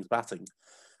second innings batting.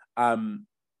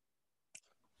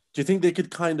 Do you think they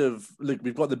could kind of look?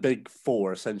 We've got the big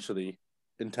four essentially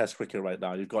in Test cricket right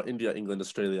now. You've got India, England,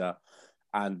 Australia,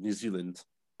 and New Zealand,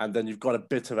 and then you've got a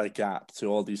bit of a gap to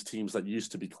all these teams that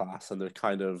used to be class, and they're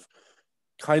kind of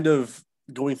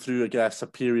going through, I guess, a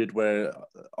period where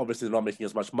obviously they're not making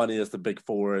as much money as the big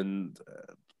four, and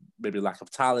maybe lack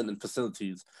of talent and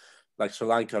facilities. Like Sri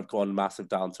Lanka have gone massive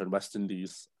downturn, West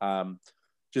Indies. Do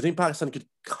you think Pakistan could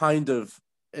kind of,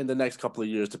 in the next couple of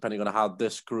years, depending on how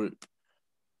this group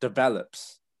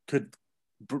develops, could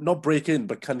not break in,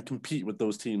 but can compete with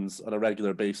those teams on a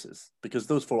regular basis? Because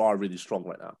those four are really strong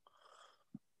right now.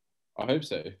 I hope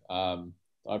so. I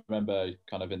remember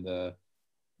kind of in the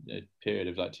period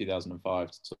of like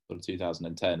 2005 to sort of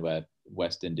 2010, where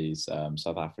West Indies,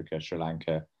 South Africa, Sri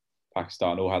Lanka,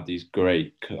 Pakistan all had these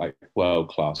great, like,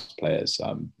 world-class players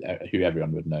who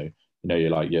everyone would know. You know, you're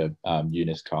like your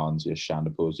Yunus Khans, your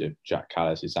Chandapuls, your Jack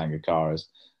Kallis, your Sangakaras.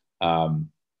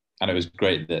 And it was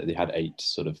great that they had 8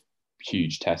 sort of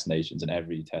huge test nations, and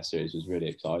every test series was really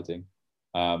exciting.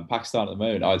 Pakistan at the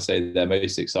moment, I'd say their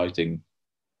most exciting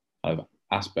kind of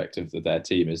aspect of their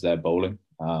team is their bowling.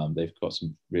 They've got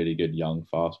some really good young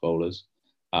fast bowlers.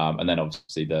 And then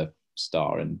obviously the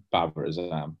star in Babar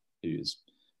Azam, who's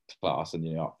class, and,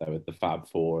 you know, up there with the Fab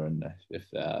Four, and if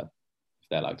they're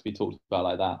like to be talked about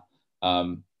like that.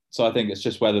 So I think it's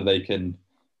just whether they can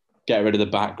get rid of the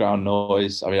background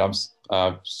noise. I mean,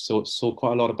 I saw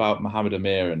quite a lot about Mohammad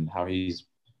Amir and how he's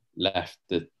left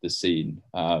the scene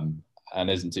and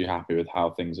isn't too happy with how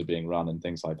things are being run and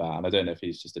things like that. And I don't know if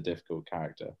he's just a difficult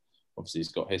character. Obviously,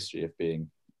 he's got history of being.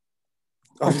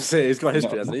 Obviously, he's got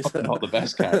history, hasn't he? Not the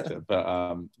best character,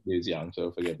 but he was young,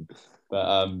 so forgive him.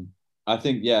 But I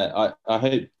think, I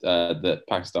hope that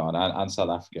Pakistan and South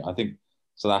Africa, I think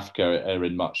South Africa are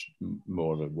in much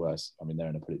more of a worse, I mean, they're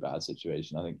in a pretty bad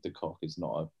situation. I think de Kock is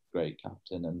not a great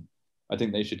captain, and I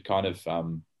think they should kind of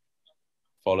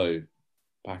follow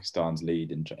Pakistan's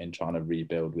lead in trying to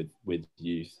rebuild with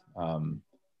youth.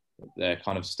 They're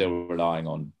kind of still relying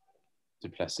on du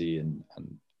Plessis and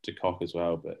de Kock as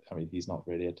well, but I mean, he's not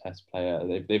really a test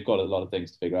player. They've got a lot of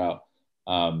things to figure out.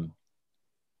 And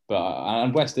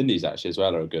West Indies actually as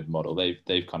well are a good model.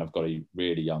 They've kind of got a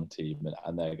really young team,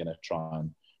 and they're going to try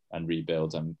and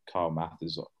rebuild. And Kyle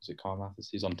Mathers, is it Kyle Mathers?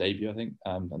 He's on debut, I think,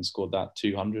 and scored that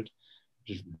 200,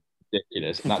 which is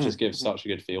ridiculous. And that just gives such a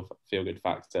good feel good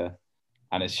factor.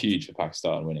 And it's huge for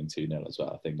Pakistan winning 2-0 as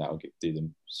well. I think that'll do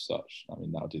them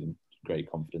that'll do them great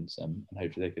confidence, and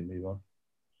hopefully they can move on.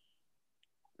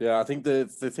 Yeah, I think the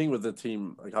thing with the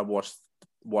team, like, I've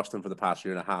watched them for the past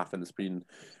year and a half, and it's been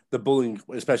the bowling,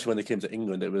 especially when they came to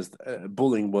England. It was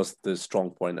bowling was the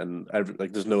strong point, and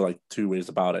there's no two ways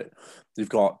about it. You've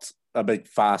got a big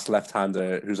fast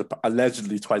left-hander who's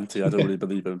allegedly 20. I don't really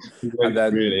believe him. And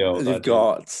then really old, you've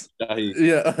got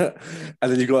and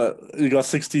then you got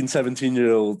 16,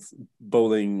 17-year-old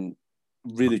bowling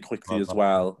really quickly as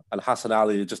well. And Hassan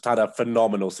Ali just had a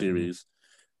phenomenal series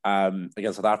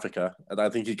against South Africa, and I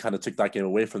think he kind of took that game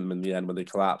away from them in the end when they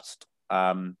collapsed.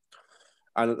 And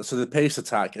so the pace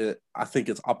attack, I think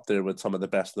it's up there with some of the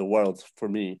best in the world for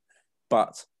me.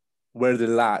 But where they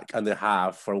lack, and they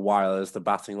have for a while, is the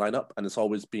batting lineup. And it's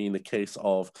always been the case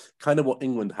of kind of what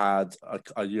England had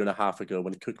a year and a half ago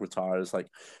when Cook retires. Like,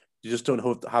 you just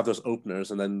don't have those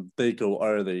openers, and then they go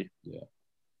early. Yeah.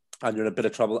 and you're in a bit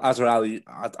of trouble. Azhar Ali,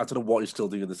 I don't know what he's still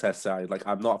doing in the test side. Like,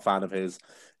 I'm not a fan of his.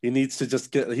 He needs to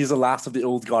just he's the last of the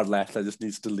old guard left that just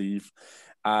needs to leave.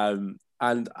 And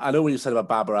I know what you said about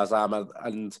Babar Azam,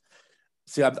 and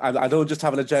see, I don't just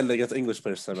have an agenda against English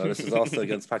players, Simon. This is also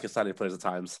against Pakistani players at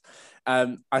times.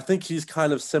 I think he's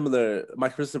kind of similar. My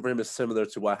criticism for him is similar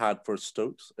to what I had for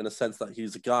Stokes, in a sense that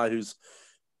he's a guy who's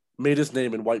made his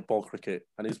name in white ball cricket,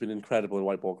 and he's been incredible in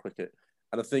white ball cricket.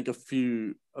 And I think a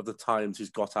few of the times he's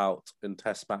got out in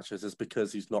test matches is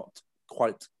because he's not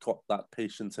quite got that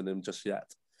patience in him just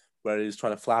yet, where he's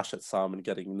trying to flash at some and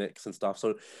getting nicks and stuff.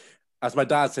 So, as my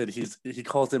dad said, he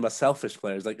calls him a selfish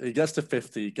player. He's like, he gets to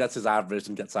 50, gets his average,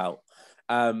 and gets out.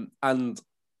 And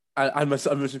I'm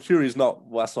sure he's not.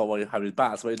 Well, that's not how he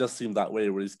bats, but it does seem that way,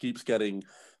 where he keeps getting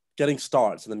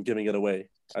starts and then giving it away.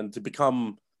 And to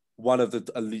become one of the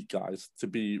elite guys, to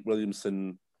be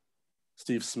Williamson,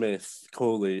 Steve Smith,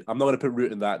 Kohli. I'm not going to put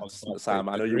Root in that, Sam.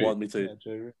 I know you want me to.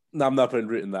 Yeah, no, I'm not putting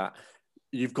Root in that.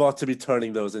 You've got to be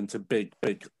turning those into big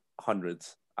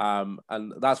hundreds.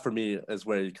 And that's, for me, is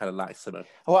where you kind of lack Simmer.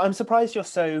 Well, I'm surprised you're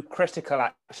so critical,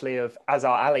 actually, of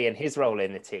Azhar Ali and his role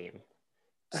in the team,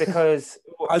 because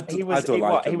he was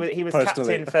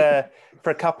captain for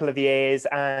a couple of years,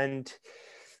 and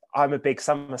I'm a big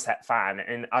Somerset fan,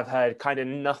 and I've heard kind of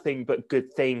nothing but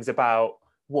good things about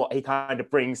what he kind of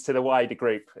brings to the wider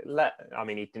group. I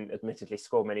mean, he didn't admittedly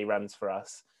score many runs for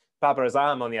us. Babar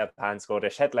Azam, on the other hand, scored a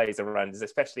shed loads of runs,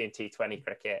 especially in T20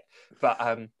 cricket. But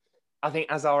I think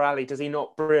Azhar Ali, does he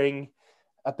not bring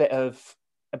a bit of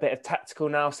tactical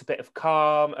nous, a bit of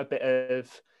calm, a bit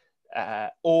of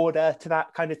order to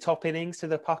that kind of top innings to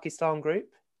the Pakistan group?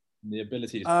 The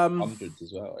ability to hundreds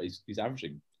as well. He's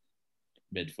averaging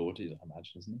mid-40s, I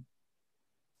imagine, isn't he?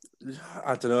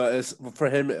 I don't know. It's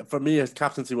for me, his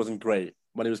captaincy wasn't great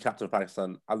when he was captain of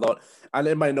Pakistan. And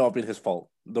it might not have been his fault.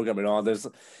 Don't get me wrong.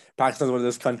 Pakistan's one of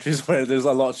those countries where there's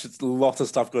a lot of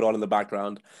stuff going on in the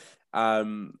background.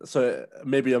 So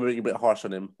maybe I'm being a bit harsh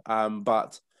on him.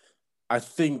 But I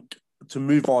think to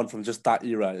move on from just that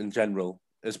era in general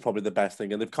is probably the best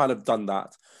thing, and they've kind of done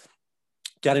that.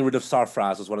 Getting rid of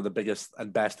Sarfraz was one of the biggest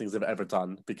and best things they've ever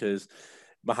done, because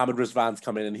Mohammad Rizwan's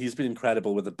come in and he's been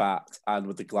incredible with the bat and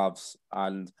with the gloves.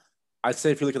 And I'd say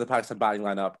if you look at the Pakistan batting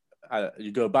lineup,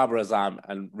 you go Babar Azam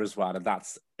and Rizwan, and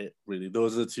that's it, really.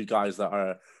 Those are the two guys that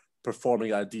are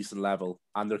performing at a decent level,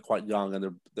 and they're quite young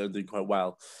and they're doing quite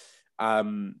well.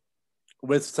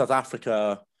 With South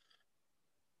Africa,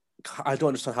 I don't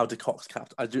understand how de Kock's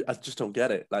captain. I just don't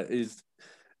get it. Like, he's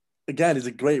a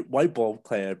great white ball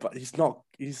player, but he's not.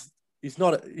 He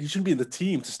shouldn't be in the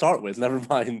team to start with. Never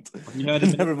mind.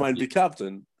 Never mind be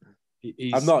captain.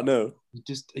 I'm not. No.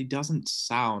 He doesn't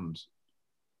sound.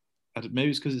 Maybe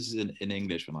it's because this is in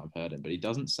English when I've heard him, but he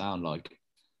doesn't sound like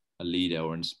a leader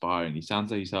or inspiring. He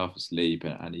sounds like he's half asleep,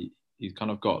 and he's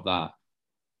kind of got that.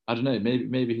 I don't know.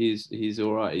 Maybe he's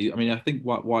all right. I think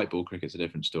white ball cricket's a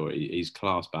different story. He's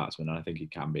class batsman, and I think he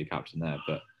can be a captain there.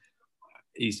 But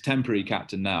he's temporary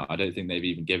captain now. I don't think they've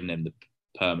even given him the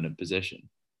permanent position.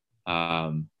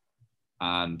 And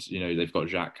they've got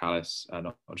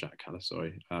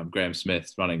Graham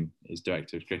Smith running his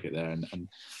director of cricket there, and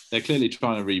they're clearly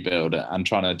trying to rebuild it and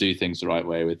trying to do things the right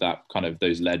way with that kind of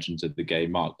those legends of the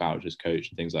game, Mark Boucher's coach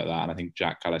and things like that. And I think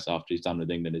Jack Callis, after he's done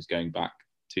with England, is going back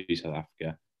to South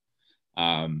Africa.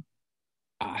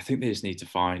 I think they just need to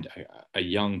find a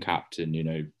young captain,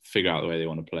 figure out the way they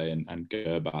want to play and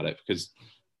go about it, because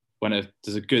when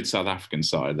there's a good South African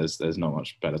side, there's not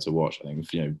much better to watch. I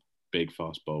think big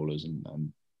fast bowlers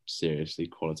and seriously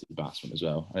quality batsmen as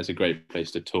well. And it's a great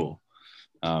place to tour.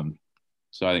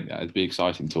 So I think that it'd be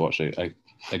exciting to watch a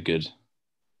good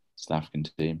South African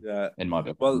team. Yeah. In my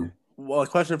opinion. Well, a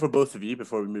question for both of you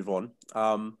before we move on.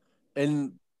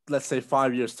 In, let's say,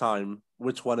 5 years' time,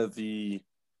 which one of the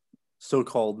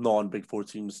so-called non-Big Four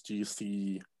teams do you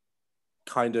see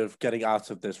kind of getting out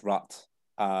of this rut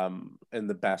in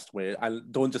the best way?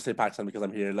 And don't just say Pakistan because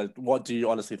I'm here. Like, what do you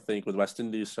honestly think with West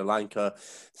Indies, Sri Lanka,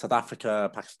 South Africa,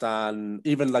 Pakistan,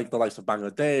 even like the likes of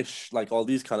Bangladesh, like all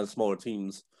these kind of smaller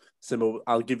teams? Simo,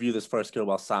 I'll give you this first go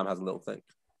while Sam has a little think.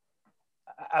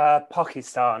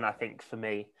 Pakistan, I think, for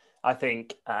me. I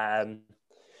think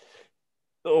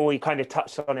we kind of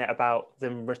touched on it about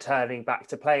them returning back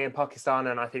to play in Pakistan,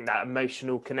 and I think that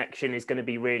emotional connection is going to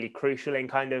be really crucial in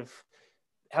kind of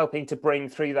helping to bring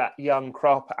through that young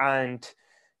crop. And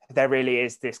there really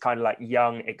is this kind of like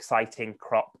young, exciting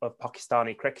crop of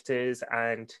Pakistani cricketers,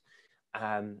 and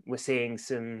we're seeing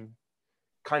some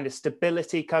kind of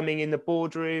stability coming in the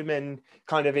boardroom and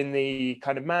kind of in the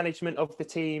kind of management of the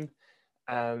team.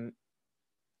 And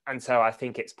so I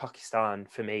think it's Pakistan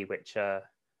for me, which are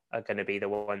are going to be the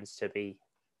ones to be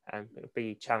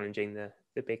challenging the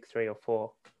big 3 or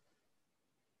 4.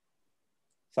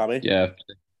 Sammy? Yeah,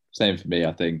 same for me.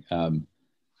 I think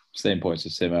same points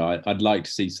as Simo. I'd like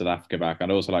to see South Africa back. I'd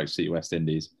also like to see West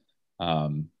Indies,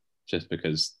 just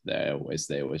because they always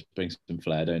bring some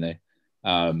flair, don't they?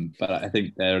 But I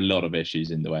think there are a lot of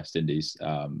issues in the West Indies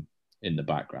in the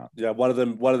background. Yeah, one of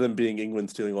them being England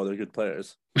stealing all their good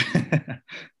players.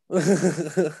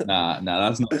 Nah,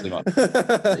 that's not too much.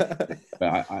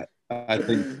 But I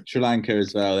think Sri Lanka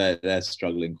as well. They're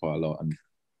struggling quite a lot, and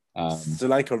Sri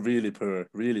Lanka really poor.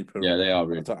 Yeah, they are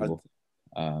really poor.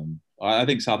 I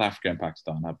think South Africa and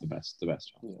Pakistan have the best.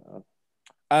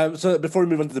 Yeah. So before we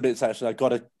move on to the debate section, I got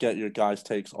to get your guys'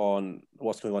 takes on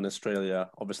what's going on in Australia.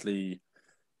 Obviously,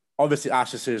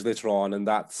 Ashes series later on, and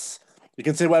that's, you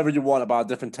can say whatever you want about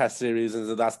different Test series,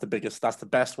 and that's the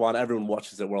best one. Everyone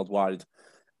watches it worldwide,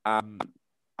 and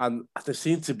they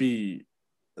seem to be.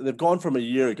 They've gone from a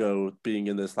year ago being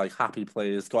in this like happy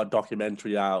place, got a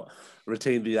documentary out,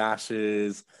 retained the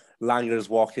Ashes, Langer's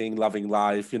walking, loving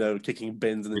life, kicking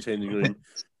bins in the changing room,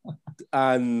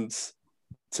 and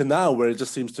to now where it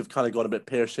just seems to have kind of gone a bit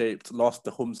pear-shaped, lost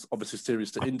the home, obviously,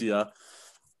 series to India.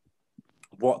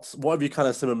 What have you kind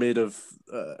of made of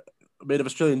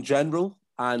Australia in general,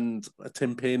 and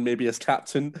Tim Paine maybe as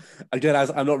captain? Again,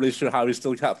 I'm not really sure how he's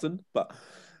still captain, but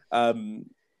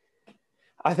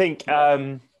I think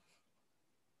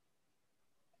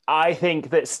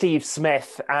that Steve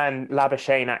Smith and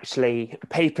Labuschagne actually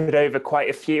papered over quite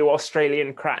a few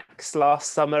Australian cracks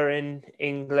last summer in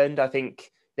England. I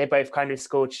think they both kind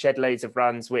of shed loads of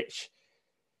runs, which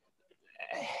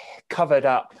covered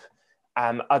up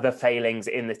other failings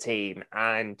in the team.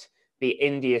 And the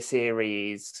India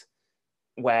series,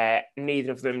 where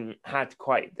neither of them had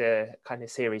quite the kind of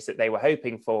series that they were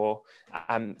hoping for,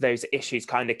 those issues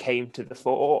kind of came to the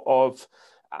fore of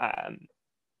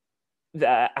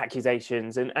the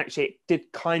accusations, and actually it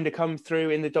did kind of come through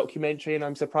in the documentary, and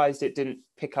I'm surprised it didn't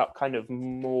pick up kind of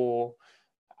more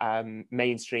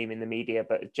mainstream in the media,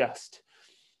 but just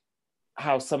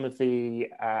how some of the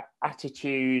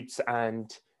attitudes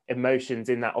and emotions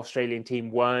in that Australian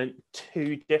team weren't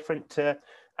too different to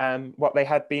what they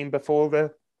had been before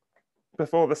the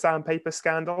sandpaper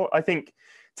scandal. I think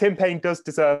Tim Paine does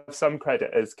deserve some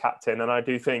credit as captain, and I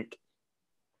think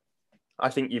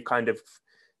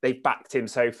they've backed him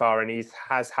so far, and he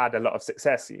has had a lot of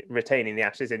success retaining the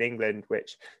Ashes in England,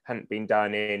 which hadn't been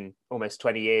done in almost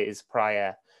 20 years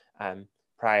prior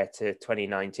to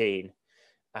 2019.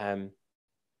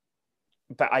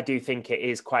 But I do think it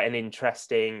is quite an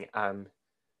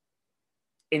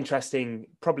interesting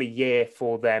probably year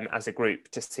for them as a group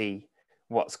to see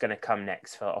what's going to come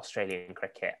next for Australian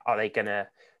cricket. Are they going to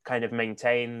kind of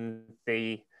maintain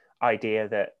the idea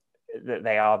that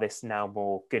they are this now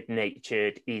more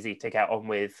good-natured, easy to get on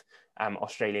with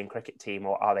Australian cricket team,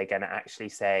 or are they going to actually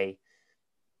say,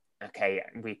 okay,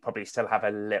 we probably still have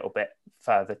a little bit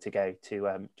further to go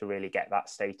to really get that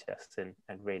status and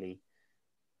really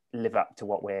live up to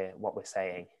what we're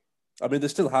saying? I mean, they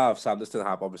still have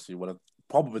obviously one of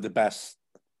probably the best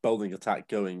bowling attack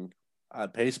going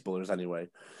pace bowlers anyway,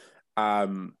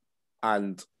 and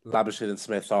Labuschagne and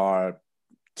Smith are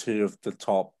two of the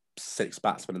top 6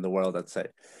 batsmen in the world, I'd say.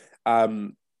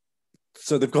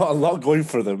 So they've got a lot going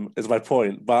for them, is my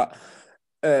point. But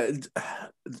do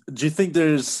you think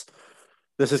this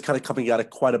is kind of coming at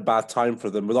quite a bad time for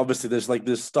them? But obviously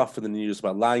there's stuff in the news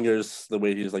about Langers, the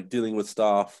way he's dealing with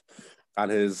stuff,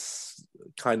 and his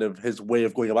way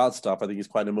of going about stuff. I think he's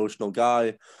quite an emotional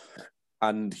guy,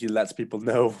 and he lets people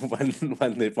know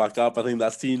when they fuck up. I think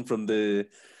that's seen from the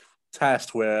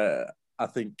Test where I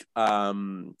think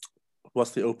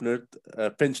what's the opener?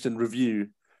 Finchton review,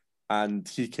 and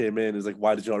he came in and was like,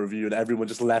 "Why did you not review?" And everyone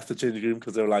just left the changing room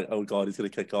because they were like, "Oh God, he's going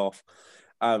to kick off."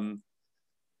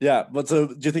 Yeah, but so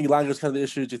do you think Langer's kind of the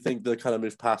issue? Do you think they'll kind of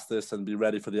move past this and be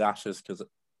ready for the Ashes? Because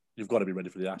you've got to be ready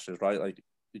for the Ashes, right? Like,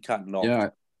 you can't not. Yeah,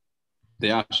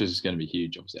 the Ashes is going to be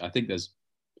huge, obviously. I think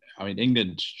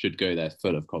England should go there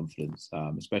full of confidence,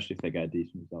 especially if they get a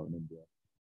decent result in India.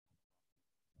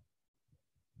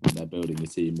 And they're building the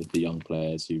team with the young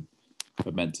players who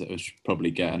are meant to probably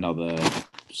get another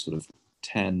sort of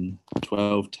 10,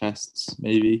 12 tests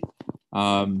maybe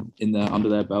under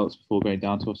their belts before going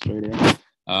down to Australia.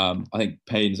 I think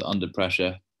Payne's under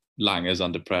pressure. Langer's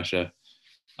under pressure.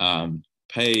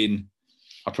 Paine,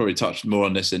 I probably touched more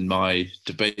on this in my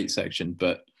debate section,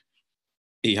 but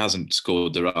he hasn't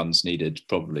scored the runs needed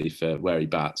probably for where he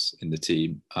bats in the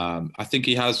team. I think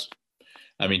he has.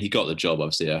 I mean, he got the job,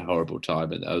 obviously, at a horrible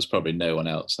time, and there was probably no one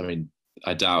else. I mean,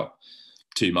 I doubt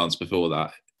 2 months before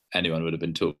that anyone would have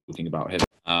been talking about him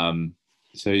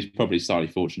So he's probably slightly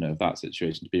fortunate of that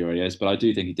situation to be where he is. But I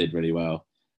do think he did really well.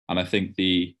 And I think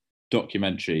the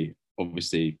documentary,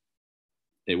 obviously,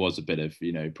 it was a bit of,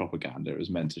 propaganda. It was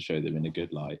meant to show them in a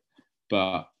good light.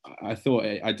 But I thought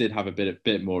I did have a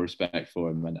bit more respect for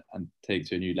him and take it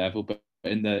to a new level. But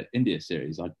in the India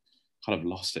series, I kind of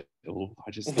lost it all.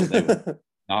 I just thought they were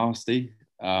nasty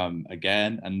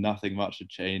again, and nothing much had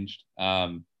changed.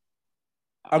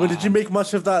 Did you make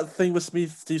much of that thing with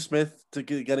Steve Smith to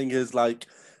getting his like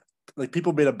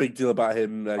people made a big deal about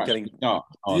him getting? No,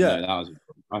 I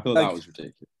thought that was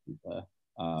ridiculous.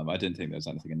 I didn't think there was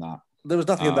anything in that. There was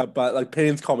nothing in that, but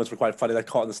Payne's comments were quite funny. They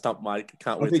caught on the stump mic.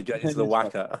 Can't wait to get into the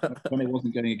whacker. When it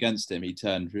wasn't going against him, he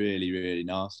turned really, really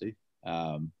nasty.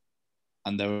 And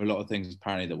there were a lot of things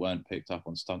apparently that weren't picked up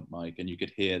on stump mic, and you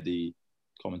could hear the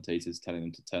commentators telling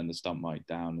them to turn the stump mic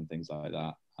down and things like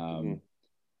that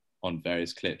on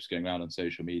various clips going around on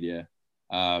social media.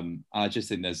 And I just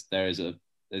think there's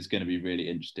going to be really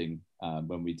interesting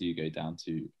when we do go down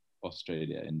to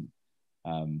Australia in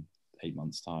 8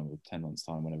 months' time or 10 months'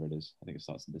 time, whenever it is. I think it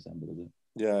starts in December, does it?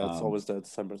 Yeah, it's always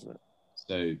December, isn't it?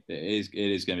 So it is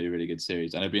going to be a really good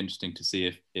series, and it'll be interesting to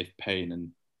see if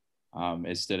Payne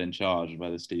is still in charge,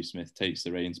 whether Steve Smith takes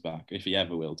the reins back, if he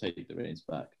ever will take the reins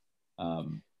back.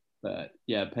 But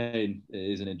yeah, Payne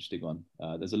is an interesting one.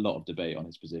 There's a lot of debate on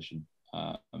his position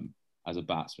as a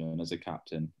batsman, as a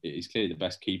captain. He's clearly the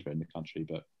best keeper in the country,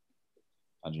 but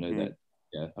I don't know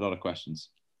a lot of questions.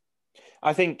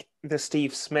 I think the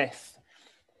Steve Smith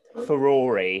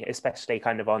furore, especially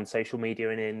kind of on social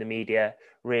media and in the media,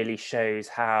 really shows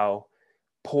how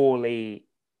poorly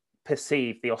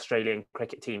perceived the Australian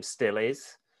cricket team still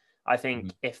is. I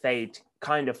think if they'd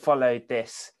kind of followed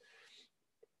this,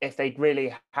 if they'd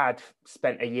really had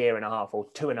spent a year and a half or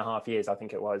 2.5 years, I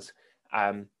think it was,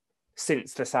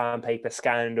 since the sandpaper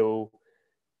scandal,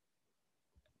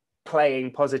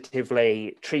 playing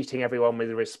positively, treating everyone with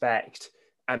respect,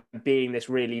 and being this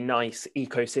really nice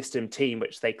ecosystem team,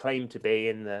 which they claim to be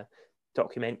in the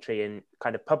documentary and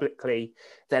kind of publicly,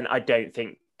 then I don't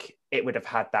think it would have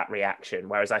had that reaction.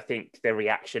 Whereas I think the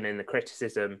reaction and the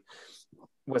criticism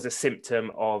was a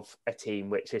symptom of a team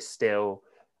which is still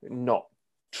not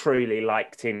truly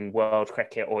liked in world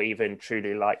cricket, or even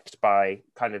truly liked by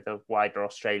kind of the wider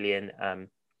Australian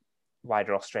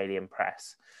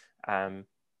press. There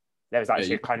was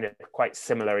actually a kind of quite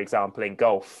similar example in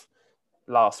golf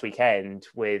last weekend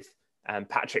with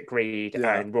Patrick Reed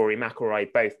and Rory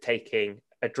McIlroy both taking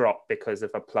a drop because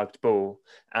of a plugged ball,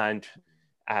 and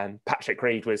Patrick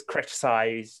Reed was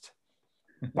criticised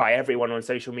by everyone on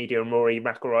social media, and Rory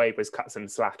McIlroy was cut some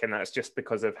slack, and that's just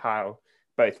because of how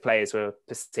both players were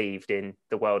perceived in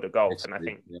the world of golf. And I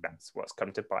think that's what's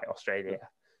come to bite Australia.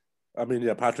 I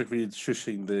mean, Patrick Reed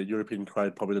shushing the European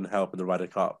crowd probably didn't help in the Ryder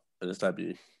Cup in his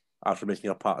debut after making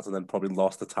up putts, and then probably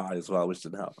lost the tie as well, which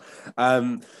didn't help.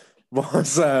 We're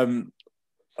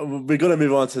going to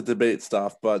move on to debate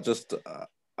stuff, but just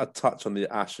a touch on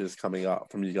the Ashes coming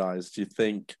up from you guys. Do you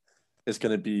think it's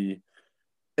going to be...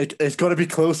 It's got to be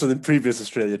closer than previous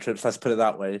Australia trips, let's put it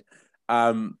that way.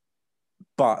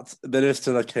 But there is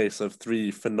still a case of 3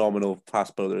 phenomenal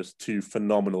fast bowlers, 2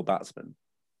 phenomenal batsmen.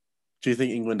 Do you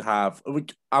think England have...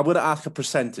 I would ask a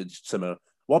percentage, Simo.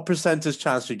 What percentage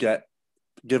chance do you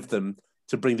give them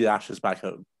to bring the Ashes back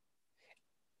home?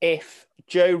 If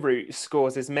Joe Root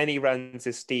scores as many runs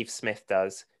as Steve Smith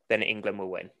does, then England will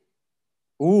win.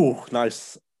 Ooh,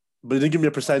 nice. But you didn't give me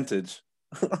a percentage.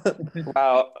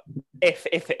 Well,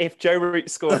 if Joe Root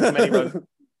scores as many runs as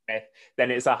Smith, then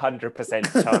it's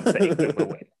 100% chance that England will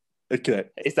win. Okay.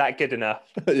 Is that good enough?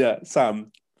 Yeah,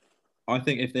 Sam. I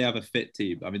think if they have a fit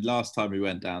team, I mean, last time we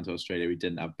went down to Australia, we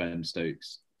didn't have Ben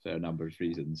Stokes for a number of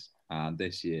reasons. And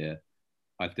this year,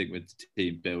 I think with the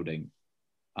team building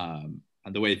and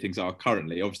the way things are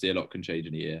currently, obviously a lot can change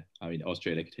in a year. I mean,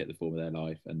 Australia could hit the form of their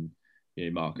life, and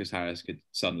Marcus Harris could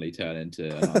suddenly turn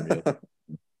into an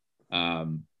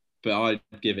unreal. But I'd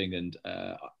give England,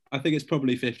 I think it's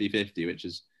probably 50-50, which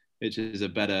is a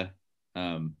better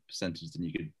percentage than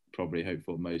you could probably hope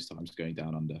for most times going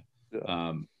down under.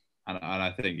 Yeah. And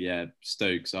I think,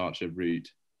 Stokes, Archer,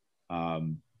 Root,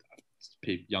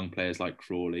 young players like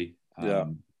Crawley,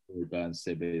 Burns,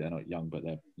 Sibley, they're not young, but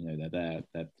they're there.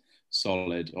 They're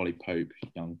solid. Ollie Pope,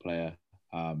 young player.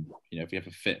 If you have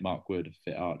a fit Mark Wood, a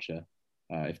fit Archer,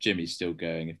 if Jimmy's still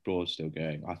going, if Broad's still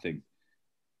going, I think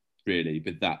really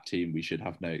with that team we should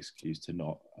have no excuse to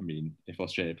not. I mean, if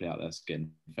Australia play out their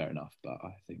skin, fair enough, but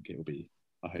I think it will be.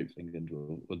 I hope England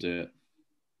will do it.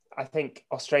 I think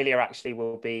Australia actually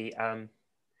will be a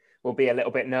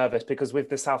little bit nervous because with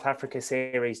the South Africa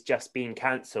series just being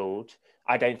cancelled,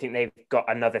 I don't think they've got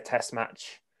another Test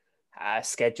match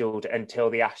scheduled until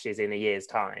the Ashes in a year's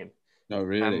time. Oh,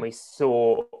 really? And we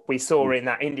saw in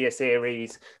that India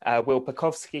series, Will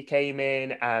Pucovski came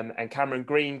in, and Cameron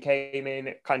Green came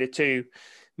in, kind of two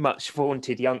much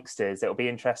vaunted youngsters. It'll be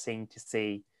interesting to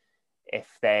see if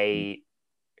they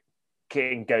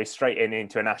can go straight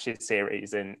into an Ashes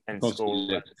series and score.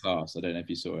 Looked class. I don't know if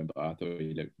you saw him, but I thought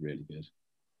he looked really good.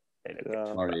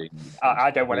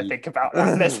 I don't want to think about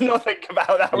that. Let's not think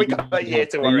about that. We got a year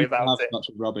to worry about it. Such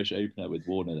a rubbish opener with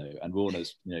Warner though, and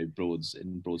Warner's Broad's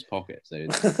pocket. So,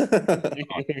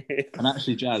 and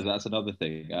actually, Jazz, that's another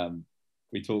thing.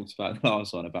 We talked about in the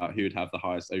last one about who would have the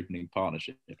highest opening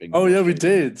partnership. Oh yeah, we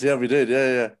did. Yeah, we did.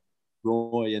 Yeah.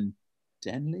 Roy and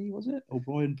Denley, was it, or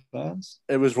Roy and Burns?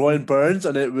 It was Roy and Burns,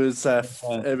 and it was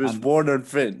Warner and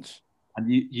Finch. And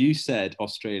you said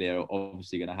Australia are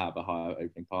obviously going to have a higher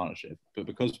opening partnership, but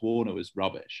because Warner was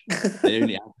rubbish, they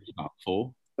only averaged about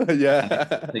 4.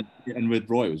 Yeah. And with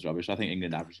Roy was rubbish, I think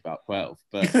England averaged about 12.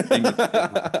 But England,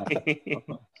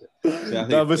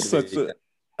 that was such an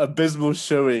abysmal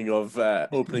showing of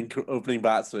opening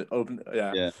bats. It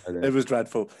was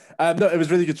dreadful. No, it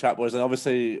was really good chat, boys, and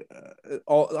obviously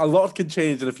a lot can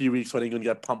change in a few weeks when England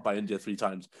get pumped by India 3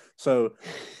 times. So.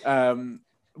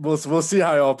 We'll see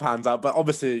how it all pans out, but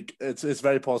obviously it's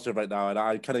very positive right now, and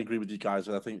I kind of agree with you guys.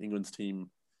 I think England's team,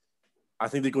 I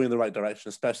think they're going in the right direction,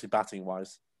 especially batting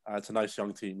wise. It's a nice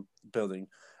young team building,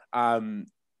 and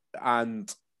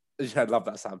yeah, I love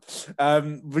that, Sam.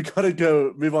 We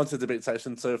gotta move on to the debate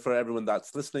session. So for everyone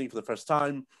that's listening for the first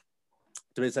time,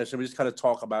 debate session, we just kind of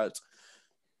talk about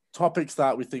topics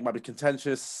that we think might be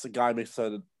contentious. A guy makes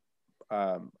a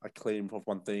claim of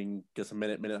one thing, gets a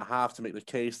minute and a half to make the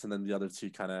case, and then the other two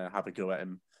kind of have a go at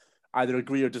him, either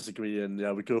agree or disagree, and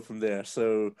we go from there.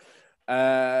 So,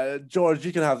 George,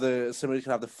 you can have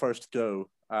the first go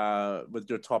with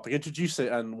your topic. Introduce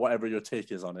it and whatever your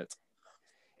take is on it.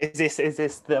 Is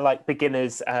this the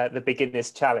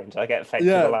beginner's challenge? I get fed to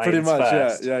the lines pretty much.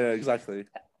 First. Yeah, exactly.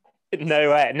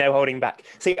 No holding back.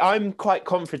 See, I'm quite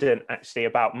confident actually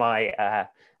about my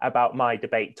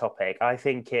debate topic. I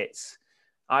think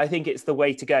it's the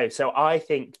way to go. So I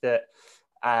think that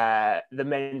the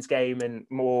men's game, and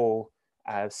more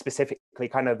specifically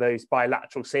kind of those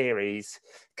bilateral series,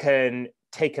 can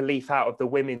take a leaf out of the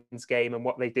women's game and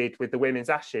what they did with the women's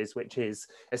Ashes, which is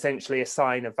essentially a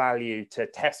sign of value to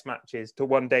Test matches, to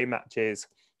one-day matches,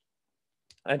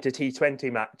 and to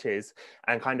T20 matches,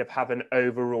 and kind of have an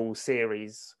overall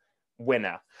series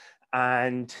winner.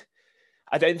 And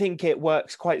I don't think it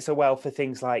works quite so well for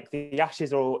things like the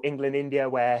Ashes or England-India,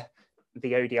 where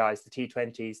the ODIs, the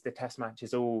T20s, the Test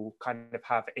matches all kind of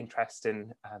have interest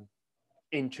and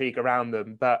intrigue around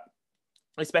them. But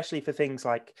especially for things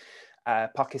like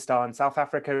Pakistan, South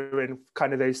Africa, and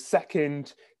kind of those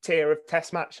second tier of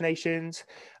Test match nations,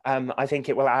 I think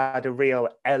it will add a real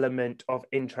element of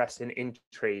interest and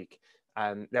intrigue.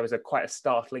 There was quite a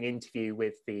startling interview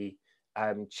with the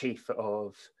chief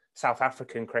of South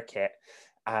African cricket,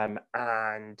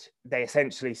 and they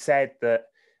essentially said that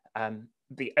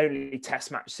the only Test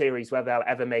match series where they'll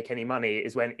ever make any money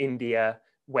is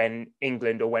when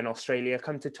England or when Australia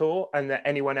come to tour, and that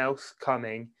anyone else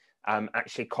coming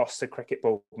actually costs the cricket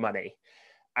ball money.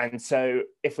 And so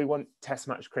if we want Test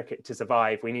match cricket to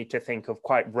survive, we need to think of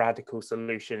quite radical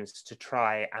solutions to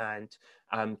try and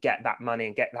get that money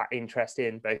and get that interest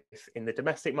in both in the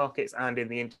domestic markets and in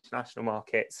the international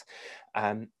markets.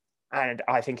 And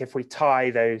I think if we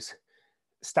tie those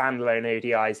standalone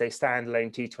ODIs, those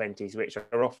standalone T20s, which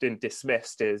are often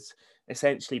dismissed as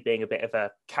essentially being a bit of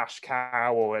a cash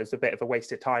cow or as a bit of a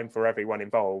waste of time for everyone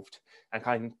involved,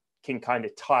 and can kind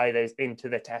of tie those into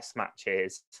the Test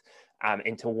matches,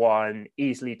 into one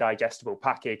easily digestible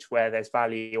package where there's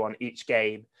value on each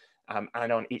game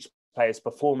and on each player's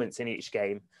performance in each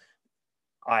game,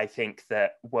 I think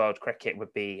that world cricket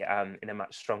would be in a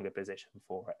much stronger position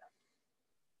for it.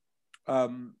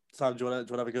 Sam, do you want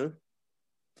to have a go?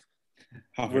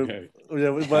 Have a go. Yeah,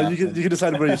 well, you can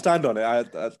decide where you stand on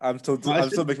it. I'm still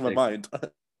making my mind.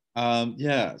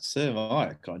 Yeah, so am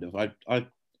I. Kind of. I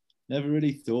never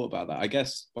really thought about that. I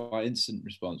guess my instant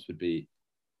response would be,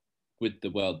 with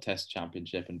the World Test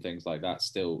Championship and things like that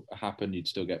still happen, you'd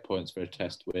still get points for a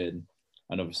Test win,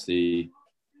 and obviously,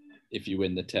 if you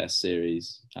win the Test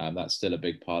series, that's still a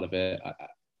big part of it.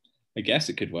 I guess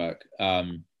it could work.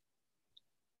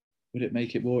 Would it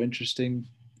make it more interesting?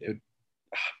 It would,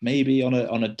 maybe on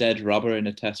a dead rubber in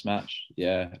a Test match.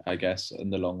 Yeah, I guess in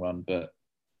the long run, but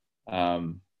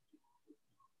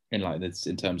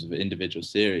in terms of an individual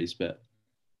series, but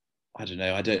I don't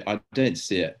know. I don't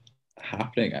see it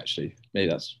happening actually. Maybe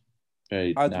that's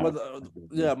very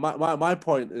narrow. My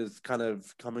point is kind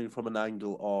of coming from an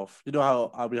angle of, you know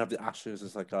how we have the Ashes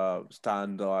as like a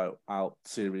standout out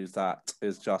series that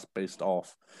is just based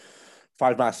off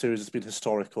 5-match series. It's been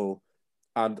historical,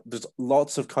 and there's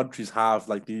lots of countries have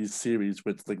like these series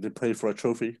with like they play for a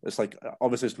trophy. It's like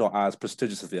obviously it's not as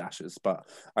prestigious as the Ashes, but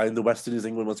in the West Indies,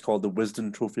 England was called the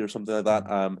Wisden Trophy or something like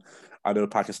that. I know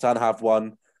Pakistan have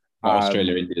one.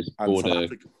 Australia, India's border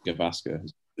Gavaskar.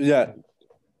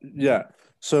 Yeah.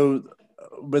 So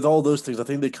with all those things, I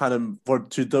think they kind of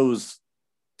to those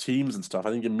teams and stuff,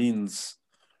 I think it means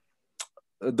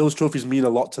those trophies mean a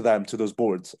lot to them, to those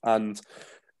boards. And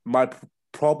my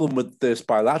problem with this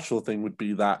bilateral thing would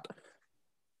be that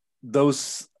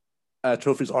those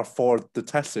trophies are for the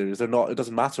Test series. They're not. It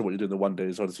doesn't matter what you do in the one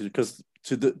days or the series, because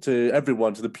to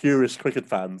everyone, to the purest cricket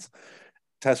fans,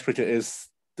 Test cricket is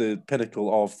the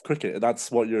pinnacle of cricket. That's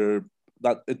what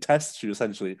it tests you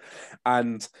essentially.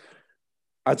 And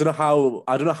I don't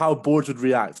know how boards would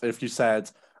react if you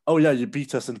said, "Oh yeah, you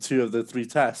beat us in 2 of the 3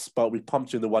 tests, but we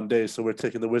pumped you in the one day, so we're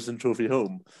taking the Wisden Trophy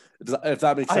home." If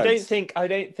that makes sense. I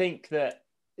don't think that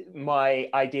my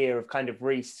idea of kind of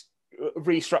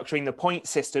restructuring the point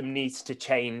system needs to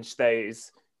change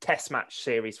those Test match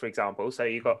series, for example. So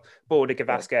you've got Border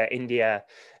Gavaskar, India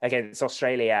against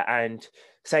Australia, and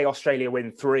say Australia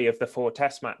win 3 of the 4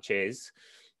 Test matches,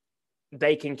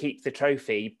 they can keep the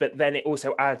trophy, but then it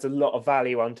also adds a lot of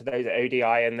value onto those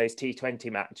ODI and those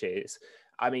T20 matches.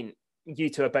 I mean,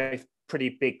 you two are both pretty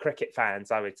big cricket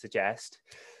fans, I would suggest.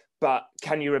 But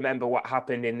can you remember what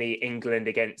happened in the England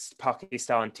against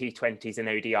Pakistan T20s and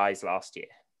ODIs last year?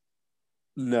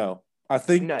 No. I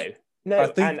think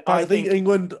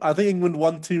England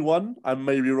won 2-1. I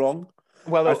may be wrong.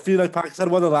 Well, I feel like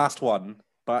Pakistan won the last one,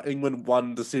 but England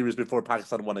won the series before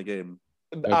Pakistan won a game.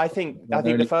 I think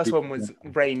the first one was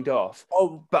rained off.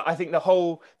 But I think the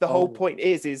whole point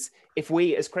is if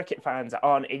we as cricket fans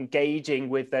aren't engaging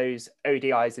with those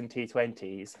ODIs and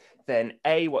T20s, then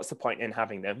A, what's the point in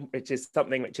having them? Which is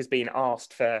something which has been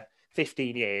asked for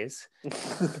 15 years,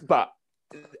 but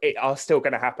it are still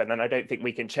going to happen, and I don't think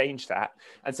we can change that.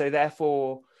 And so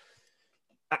therefore,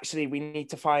 actually, we need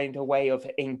to find a way of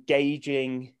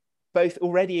engaging both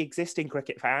already existing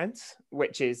cricket fans,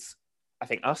 which is I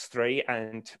think us 3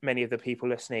 and many of the people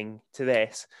listening to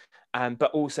this, but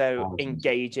also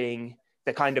engaging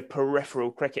the kind of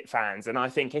peripheral cricket fans. And I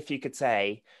think if you could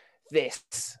say this,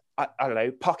 I don't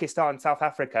know, Pakistan, South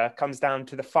Africa comes down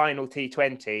to the final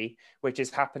T20, which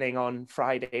is happening on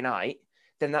Friday night,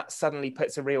 then that suddenly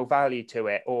puts a real value to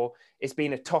it. Or it's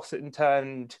been a toss and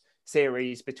turned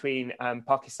series between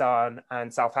Pakistan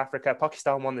and South Africa.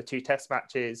 Pakistan won the 2 Test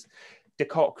matches. De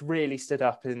Kock really stood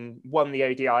up and won the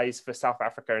ODIs for South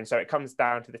Africa, and so it comes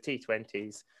down to the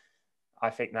T20s. I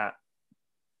think that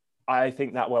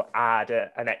will add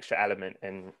an extra element,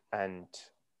 and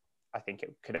I think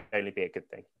it could only be a good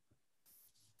thing.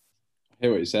 I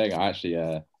hear what you're saying. I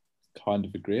actually kind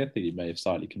of agree. I think you may have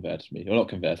slightly converted me, or not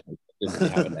converted me. I didn't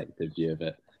really have a negative view of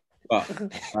it, but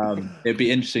it'd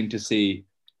be interesting to see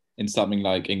in something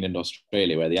like England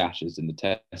Australia, where the Ashes in the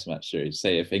Test match series.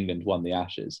 Say if England won the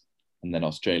Ashes, and then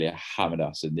Australia hammered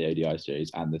us in the ODI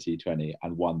series and the T20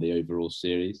 and won the overall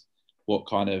series, what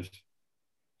kind of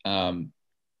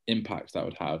impact that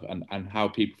would have, and how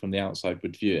people from the outside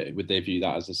would view it? Would they view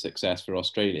that as a success for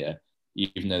Australia,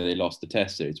 even though they lost the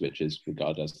Test series, which is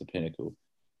regarded as the pinnacle?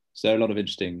 So there are a lot of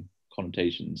interesting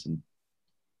connotations. And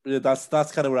yeah, that's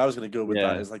kind of where I was going to go with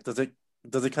that. Is like, does it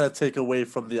kind of take away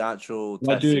from the actual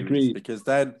Test I do series? agree. Because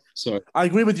then, I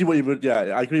agree with you.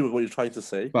 I agree with what you're trying to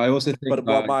say. But I also think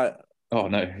Oh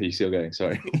no, are you still going?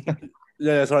 Sorry.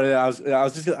 Sorry. I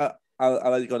was just gonna. I'll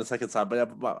let you go on the second time.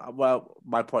 But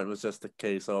my point was just the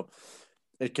case of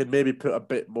it can maybe put a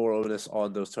bit more onus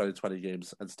on those 2020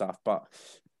 games and stuff. But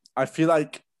I feel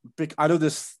like I know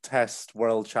this Test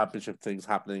World Championship thing's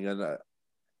happening, and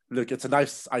look, it's a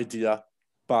nice idea,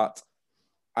 but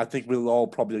I think we'll all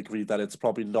probably agree that it's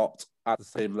probably not at the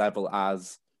same level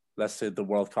as, let's say, the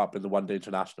World Cup in the One Day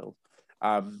International.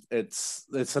 It's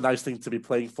a nice thing to be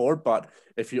playing for, but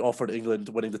if you offered England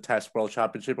winning the Test World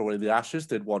Championship or winning the Ashes,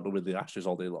 they'd want to win the Ashes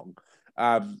all day long.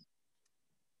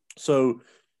 So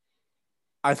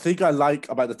I think I like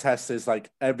about the Test is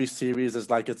like every series is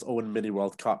like its own mini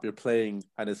World Cup. You're playing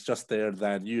and it's just there and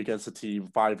then, you against a team,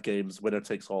 5 games, winner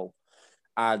takes all.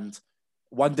 And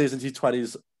one days and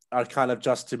T20s are kind of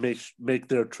just to make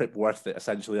their trip worth it,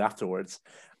 essentially, afterwards.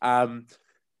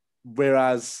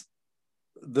 Whereas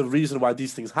the reason why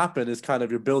these things happen is kind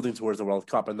of you're building towards the World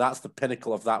Cup, and that's the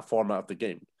pinnacle of that format of the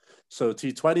game. So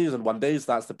T20s and one days,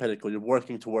 that's the pinnacle. You're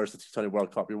working towards the T20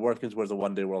 World Cup. You're working towards the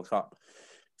one day World Cup.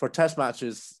 For Test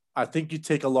matches, I think you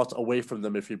take a lot away from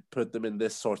them if you put them in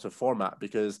this sort of format,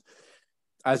 because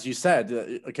as you said,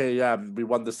 okay, yeah, we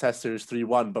won the Test series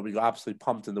 3-1, but we got absolutely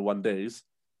pumped in the 1 days.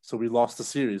 So we lost the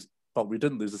series, but we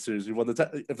didn't lose the series. We won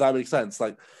if that makes sense.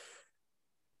 Like,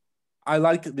 I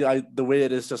like the way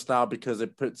it is just now, because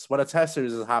it puts, when a Test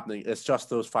series is happening, it's just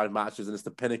those 5 matches, and it's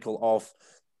the pinnacle of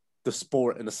the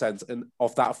sport in a sense, and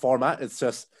of that format. It's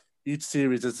just each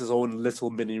series is its own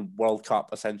little mini World Cup,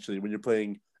 essentially, when you're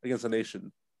playing against a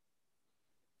nation.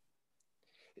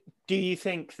 Do you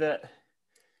think that?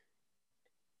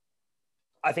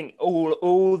 I think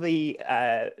all the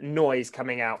noise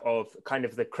coming out of kind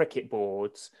of the cricket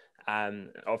boards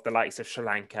of the likes of Sri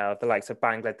Lanka, of the likes of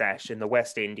Bangladesh and the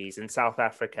West Indies and South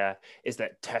Africa is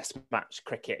that Test match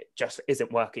cricket just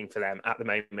isn't working for them at the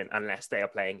moment unless they are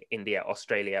playing India,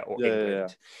 Australia, or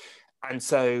England. Yeah. And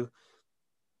so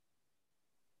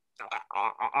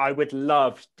I would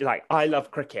love, like, I love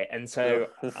cricket, and so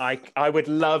I would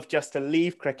love just to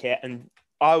leave cricket, and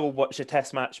I will watch a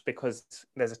Test match because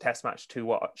there's a Test match to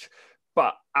watch.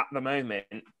 But at the moment,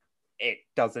 it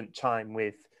doesn't chime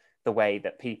with the way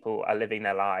that people are living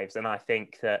their lives. And I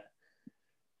think that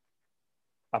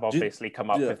I've obviously come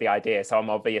up with the idea, so I'm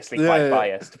obviously quite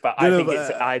biased. But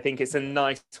I think it's a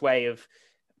nice way of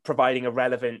providing a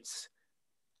relevance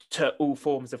to all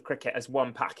forms of cricket as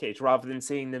one package, rather than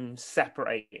seeing them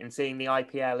separate and seeing the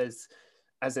IPL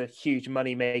as a huge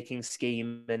money-making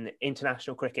scheme and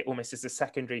international cricket almost as a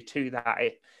secondary to that.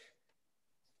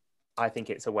 I think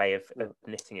it's a way of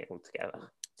knitting it all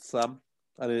together. Sam,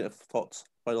 any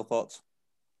final thoughts?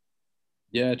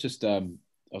 Yeah, just I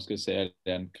was going to say,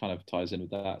 and kind of ties in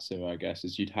with that, so I guess,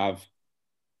 is you'd have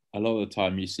a lot of the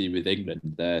time you see with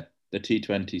England, the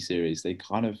T20 series, they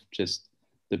kind of just,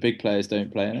 the big players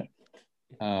don't play in it.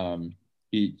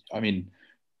 I mean,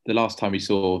 the last time we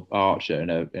saw Archer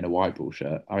in a white ball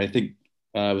shirt, I mean, I think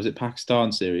was it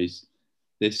Pakistan series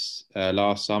this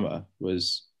last summer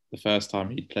was the first time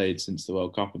he'd played since the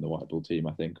World Cup in the white ball team,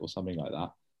 I think, or something like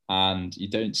that. And you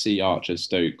don't see Archer,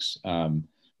 Stokes,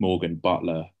 Morgan,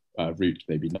 Butler, Root,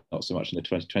 maybe not so much in the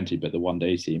 2020, but the 1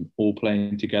 day team all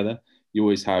playing together. You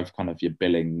always have kind of your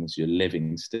Billings, your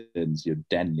Livingstons, your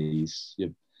Denleys, your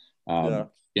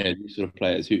these sort of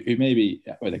players who maybe,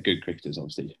 well, they're good cricketers,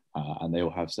 obviously, and they all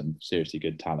have some seriously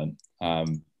good talent,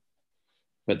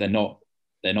 but they're not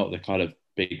the kind of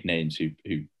big names who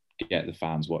get the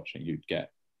fans watching, who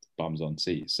get bums on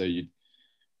seats. So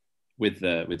with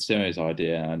Simo's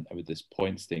idea and with this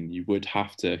points thing, you would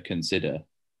have to consider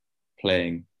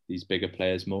playing these bigger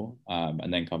players more,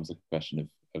 and then comes the question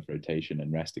of rotation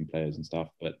and resting players and stuff.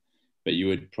 But you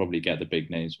would probably get the big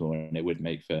names more, and it would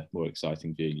make for more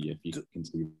exciting viewing. If you can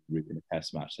see Root in a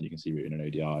Test match, then you can see Root in an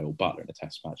ODI, or Butler in a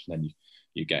Test match, and then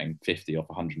you're getting 50 off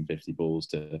 150 balls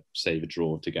to save a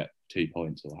draw to get 2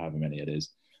 points, or however many it is.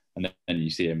 And then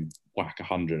you see him whack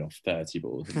 100 off 30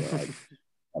 balls, and you're like,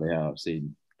 oh yeah, I've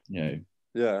seen him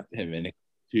in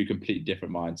 2 completely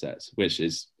different mindsets, which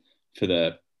is, for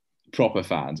the proper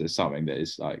fans, is something that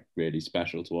is like really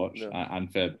special to watch,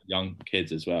 and for young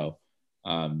kids as well.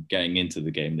 Getting into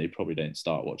the game, they probably don't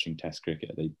start watching Test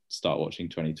cricket, they start watching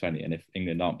 2020, and if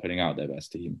England aren't putting out their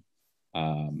best team,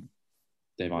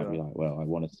 they might be like, well, I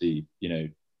want to see,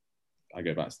 I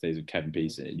go back to days of Kevin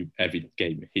Peace, every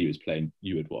game he was playing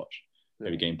you would watch,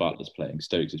 every game Butler's playing,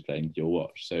 Stokes is playing, you'll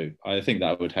watch. So I think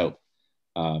that would help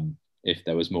if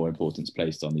there was more importance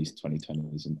placed on these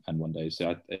 2020s and 1 days.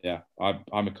 So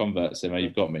I'm a convert, Simo,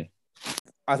 you've got me.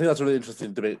 I think that's a really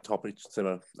interesting debate topic,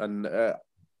 Simo, and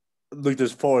look,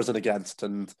 there's fors and against,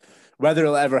 and whether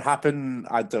it'll ever happen,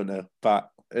 I don't know.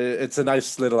 But it's a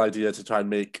nice little idea to try and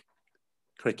make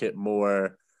cricket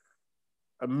more,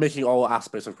 making all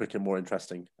aspects of cricket more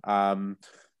interesting.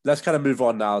 Let's kind of move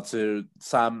on now to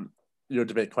Sam, your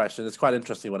debate question. It's quite an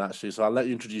interesting one, actually. So I'll let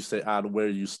you introduce it and where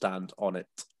you stand on it.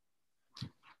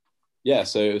 Yeah,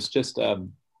 so it was just, I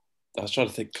was trying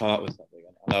to come up with something.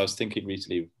 And I was thinking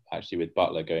recently, actually, with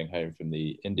Butler going home from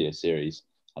the India series,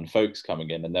 and Folks coming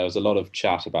in, and there was a lot of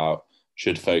chat about,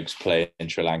 should Folks play in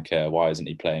Sri Lanka? Why isn't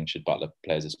he playing? Should Butler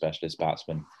play as a specialist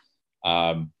batsman?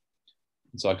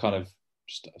 So I kind of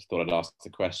just thought I'd ask the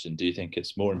question, do you think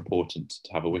it's more important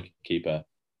to have a wicketkeeper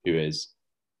who is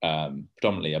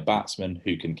predominantly a batsman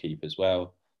who can keep as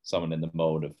well, someone in the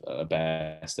mould of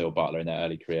Bairstow or Butler in their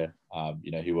early career,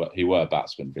 who were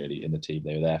batsmen really in the team,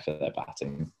 they were there for their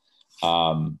batting?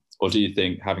 Or do you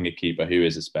think having a keeper who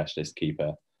is a specialist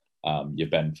keeper, your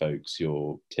Ben Folks,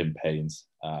 your Tim Paines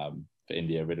for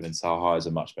India, Ridwan Saha is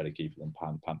a much better keeper than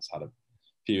Pant's had a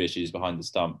few issues behind the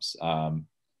stumps,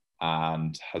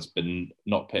 and has been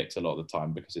not picked a lot of the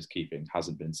time because his keeping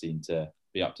hasn't been seen to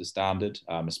be up to standard,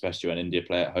 especially when India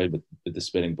play at home with the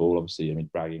spinning ball, obviously, I mean,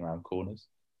 bragging around corners.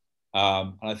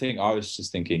 And I think I was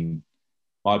just thinking,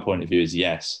 my point of view is,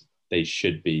 yes, they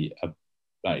should be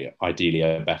ideally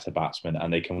a better batsman,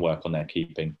 and they can work on their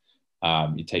keeping.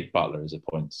 You take Buttler as a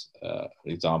point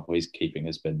example. His keeping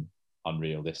has been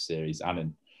unreal this series, and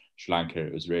in Sri Lanka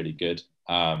it was really good.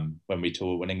 When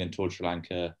England toured Sri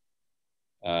Lanka,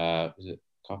 was it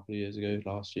a couple of years ago,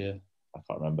 last year? I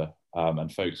can't remember.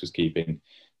 And Folkes was keeping.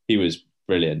 He was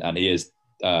brilliant, and he is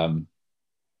kind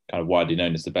of widely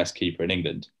known as the best keeper in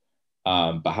England.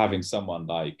 But having someone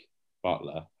like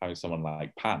Buttler, having someone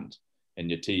like Pant in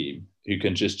your team who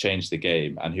can just change the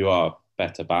game and who are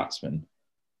better batsmen,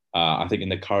 I think in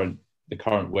the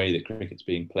current way that cricket's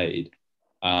being played,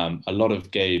 a lot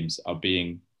of games are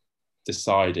being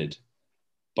decided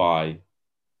by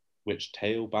which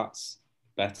tail bats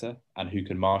better and who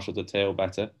can marshal the tail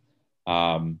better.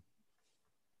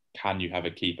 Can you have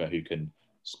a keeper who can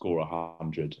score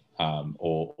 100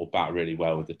 or bat really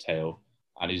well with the tail,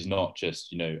 and he's not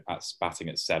just batting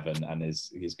at 7 and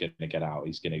he's going to get out,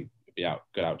 he's going to be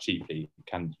get out cheaply?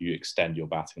 Can you extend your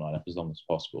batting lineup as long as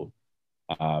possible?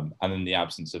 And in the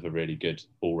absence of a really good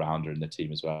all-rounder in the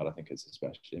team as well, I think it's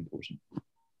especially important.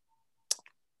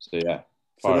 So yeah,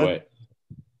 far away.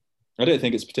 I don't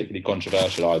think it's particularly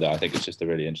controversial either. I think it's just a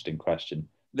really interesting question.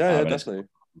 Yeah, definitely.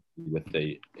 With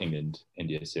the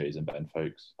England-India series and Ben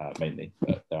Folkes mainly,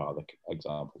 but there are other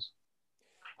examples.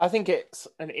 I think it's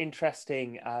an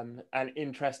interesting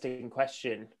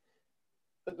question.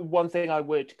 One thing I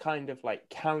would kind of like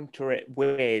counter it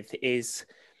with is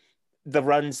the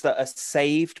runs that are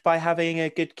saved by having a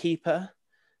good keeper.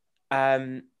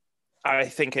 I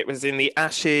think it was in the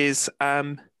Ashes.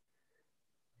 In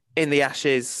the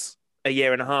Ashes a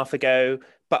year and a half ago,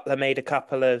 Buttler made a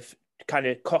couple of kind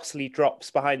of costly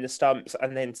drops behind the stumps,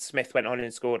 and then Smith went on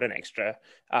and scored an extra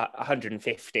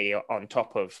 150 on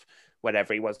top of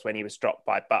whatever he was when he was dropped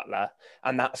by Buttler.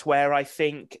 And that's where I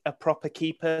think a proper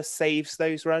keeper saves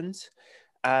those runs.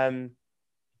 There's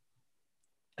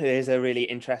a really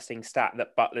interesting stat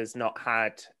that Buttler's not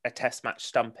had a test match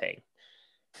stumping.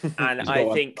 And I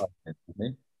don't think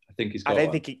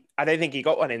he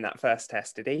got one in that first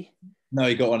test, did he? No,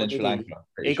 he got one in Sri Lanka.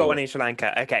 He got one in Sri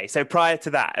Lanka. Okay, so prior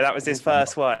to that, that was his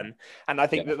first one. And I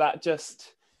think that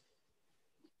just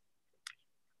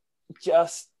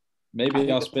maybe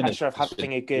the pressure of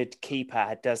having a good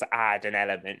keeper does add an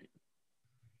element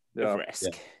of risk.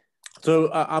 Yeah.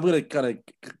 So I'm going to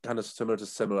kind of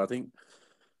similar. I think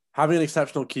having an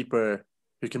exceptional keeper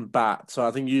who can bat. So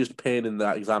I think you used Payne in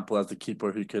that example as the keeper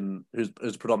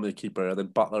who's predominantly a keeper, and then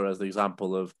Buttler as the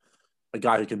example of a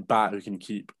guy who can bat, who can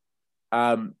keep.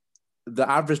 The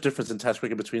average difference in Test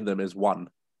cricket between them is 1.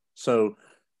 So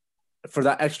for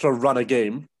that extra run a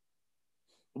game,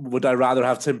 would I rather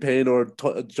have Tim Payne or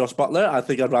Josh Buttler? I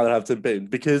think I'd rather have Tim Payne,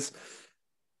 because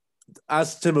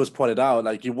as Tim has pointed out,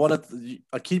 like, you want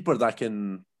a keeper that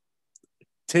can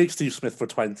take Steve Smith for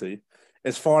 20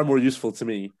 is far more useful to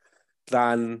me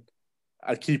than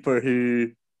a keeper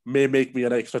who may make me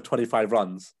an extra 25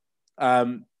 runs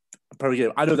per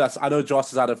game. I know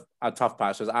Josh has had a tough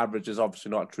patch. His average is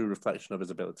obviously not a true reflection of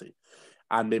his ability,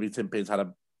 and maybe Tim Payne's had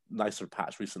a nicer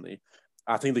patch recently.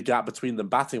 I think the gap between them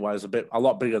batting wise is a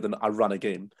lot bigger than a run a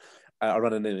game, a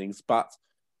run in innings. But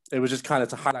it was just kind of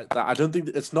to highlight that I don't think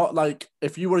it's not like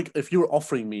if you were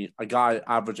offering me a guy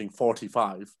averaging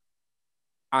 45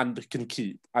 and can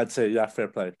keep, I'd say, yeah, fair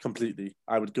play, completely.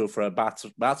 I would go for a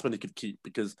batsman who could keep,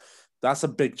 because that's a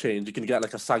big change. You can get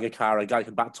like a Sangakkara, a guy who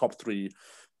can bat top 3,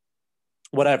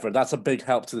 whatever. That's a big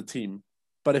help to the team.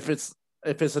 But if it's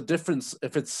a difference,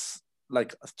 if it's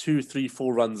like 2, 3,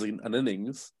 4 runs in an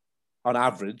innings on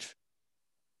average,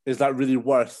 is that really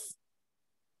worth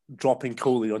dropping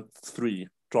Kohli on 3,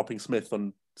 dropping Smith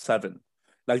on 7?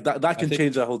 Like that can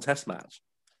change a whole test match.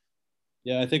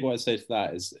 Yeah, I think what I'd say to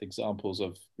that is examples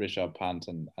of Rishabh Pant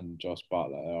and Josh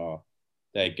Buttler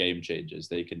they're game changers.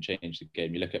 They can change the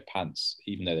game. You look at Pants,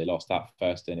 even though they lost that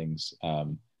first innings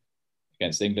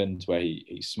against England, where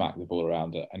he smacked the ball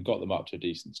around and got them up to a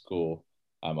decent score.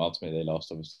 Ultimately, they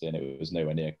lost, obviously, and it was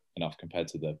nowhere near enough compared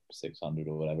to the 600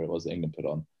 or whatever it was that England put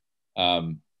on.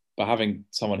 But having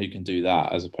someone who can do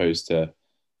that, as opposed to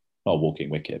not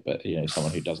walking wicket, but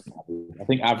someone who doesn't. I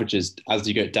think averages as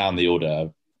you go down the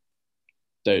order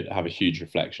don't have a huge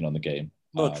reflection on the game.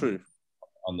 Not true.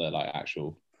 On the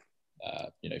actual,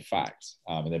 facts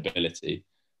and ability.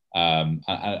 And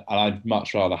I'd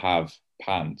much rather have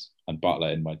Pant and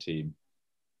Buttler in my team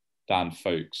than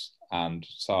Folkes and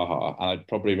Saha. And I'd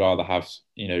probably rather have,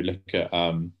 look at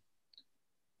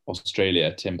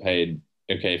Australia, Tim Payne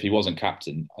okay, if he wasn't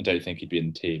captain, I don't think he'd be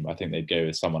in the team. I think they'd go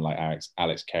with someone like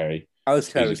Alex Carey. Alex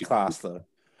Carey's class, though.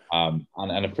 And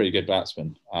a pretty good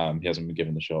batsman. He hasn't been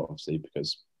given the shot, obviously,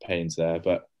 because Payne's there.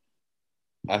 But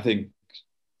I think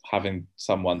having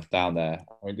someone down there,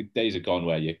 I mean, the days are gone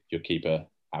where your keeper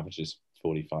averages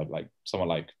 45, like someone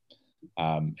like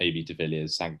AB de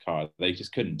Villiers, Sankara. They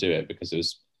just couldn't do it because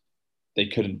they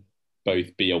couldn't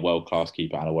both be a world-class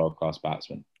keeper and a world-class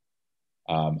batsman.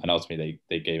 And ultimately,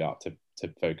 they gave out to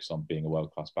focus on being a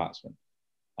world-class batsman.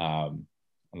 And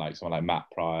like someone like Matt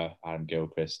Pryor, Adam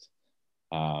Gilchrist,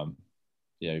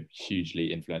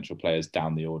 hugely influential players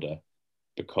down the order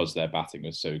because their batting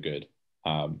was so good.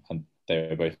 And they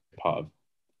were both part of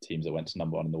teams that went to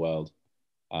number one in the world.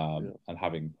 And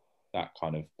having that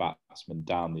kind of batsman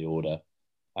down the order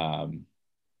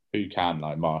who can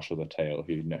like marshal the tail,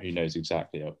 who knows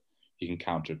exactly how he can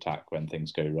counter-attack when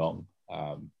things go wrong,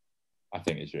 I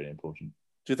think is really important.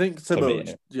 Do you think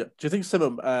Australia,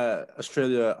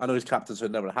 I know he's captain, so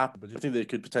it never happened, but do you think they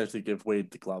could potentially give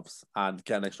Wade the gloves and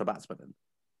get an extra batsman in?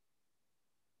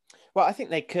 Well, I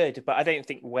think they could, but I don't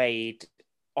think Wade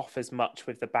offers much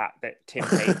with the bat that Tim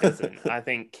Payne doesn't. I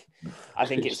think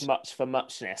it's much for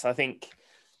muchness. I think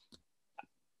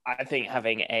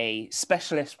having a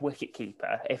specialist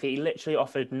wicketkeeper, if he literally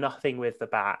offered nothing with the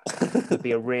bat, would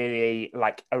be a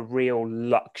real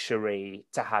luxury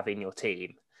to have in your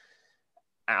team.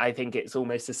 I think it's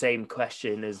almost the same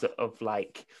question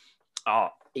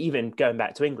even going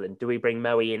back to England, do we bring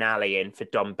Moeen Ali in for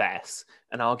Dom Bess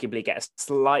and arguably get a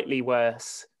slightly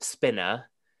worse spinner,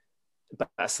 but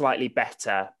a slightly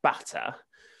better batter?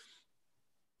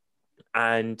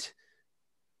 And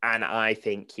I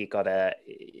think you gotta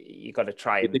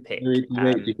try and pick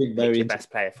your best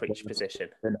player for each position.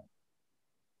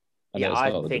 Yeah,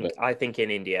 I think in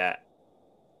India,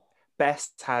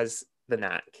 Best has the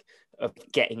knack of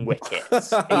getting wickets.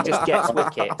 He just gets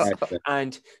wickets,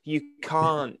 and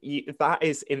that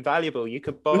is invaluable. You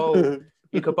could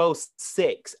bowl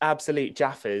 6 absolute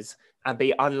jaffers and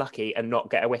be unlucky and not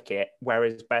get a wicket,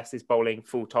 whereas Best is bowling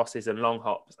full tosses and long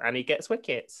hops and he gets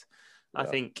wickets. I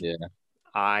think,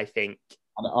 and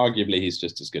arguably he's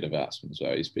just as good a batsman as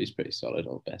well. He's pretty solid,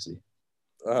 old Bessie.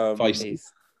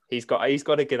 He's got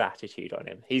a good attitude on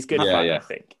him. He's good fun, I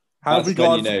think. How have we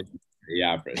gone? The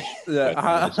average.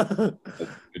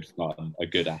 Good fun, a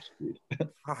good attitude.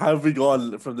 How have we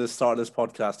gone from the start of this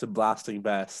podcast to blasting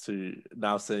Best to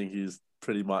now saying he's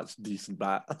pretty much decent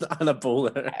bat and a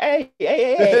bowler? Hey!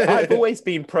 I've always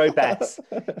been pro Best.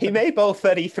 He may bowl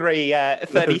 33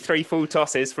 full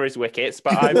tosses for his wickets,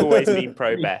 but I've always been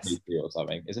pro Best. Or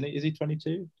something, isn't he? Is he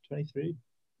 22, 23?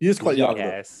 He is quite young.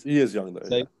 Yes, he is young though.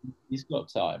 So he's got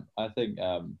time. I think.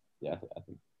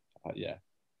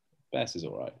 Best is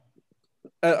all right.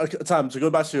 Tam, to go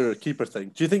back to your keeper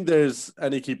thing, do you think there's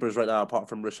any keepers right now apart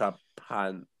from Rishabh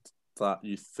Pant that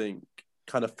you think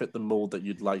kind of fit the mold that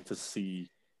you'd like to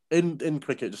see in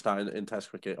cricket just now, in Test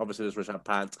cricket? Obviously, there's Rishabh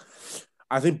Pant.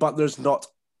 I think Butler's not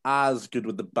as good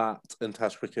with the bat in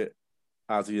Test cricket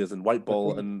as he is in white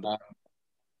ball.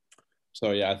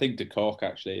 I think De Kock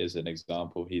actually is an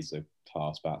example. He's a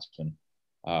class batsman.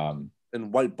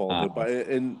 In white ball, but I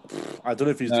don't know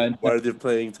if he's worthy of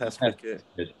playing Test cricket.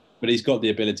 But he's got the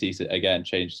ability to again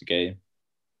change the game.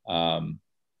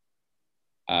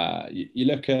 You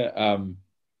look at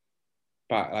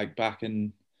back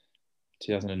in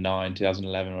 2009,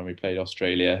 2011 when we played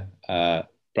Australia.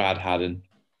 Brad Haddon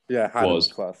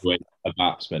was a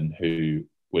batsman who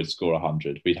would score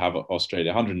 100. We'd have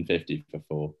Australia 150 for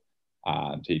 4,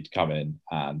 and he'd come in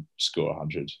and score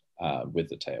 100 with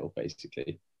the tail,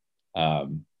 basically.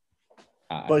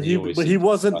 But he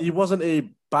wasn't a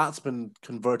batsman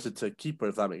converted to keeper,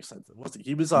 if that makes sense. Was he?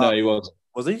 He was. No, he was.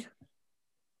 Was he?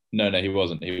 No, he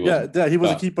wasn't. Yeah, he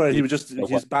was a keeper.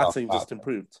 His batting just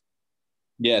improved.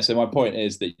 Yeah. So my point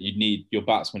is that you need your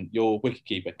batsman. Your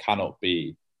wicketkeeper cannot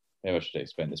be. Maybe I should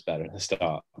explain this better at the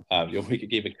start. Your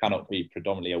wicketkeeper cannannot be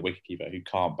predominantly a wicketkeeper who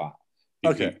can't bat.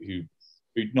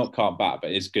 Who not can't bat,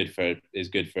 but is good for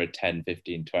a 10,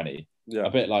 15, 20. Yeah.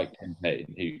 A bit like Tim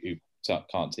Payne, who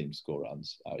can't seem to score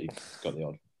runs. He's got the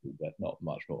odd, but not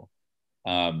much more.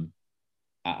 And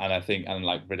I think,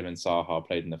 like Wriddhiman Saha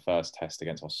played in the first Test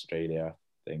against Australia.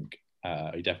 I think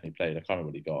he definitely played. I can't remember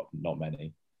what he got. Not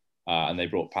many. And they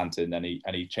brought Pant in, and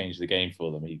he changed the game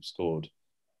for them. He scored.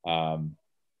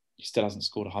 He still hasn't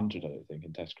scored 100, I don't think,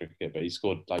 in Test cricket, but he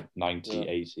scored like 90,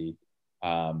 80.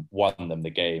 Won them the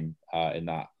game in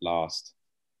that last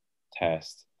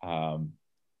Test, and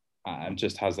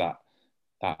just has that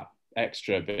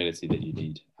extra ability that you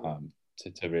need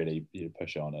to really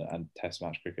push on. And Test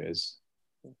match cricket is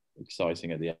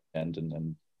exciting at the end,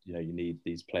 and you need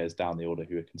these players down the order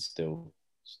who can still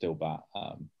bat.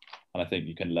 And I think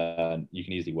you can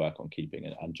easily work on keeping,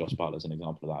 and Josh Butler's an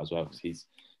example of that as well, because he's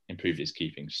improved his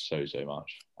keeping so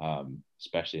much,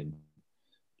 especially in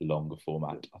the longer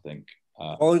format, I think.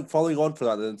 Following on for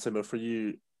that then, Simo, for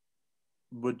you,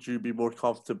 would you be more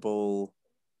comfortable?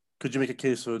 Could you make a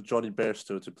case for Johnny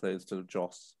Bairstow to play instead of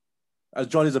Joss? As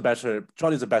Johnny's a better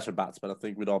batsman. I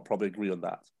think we'd all probably agree on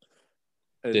that.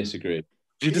 Disagree.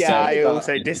 Do you disagree? Yeah, I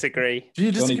also disagree. Do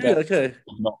you disagree? Okay.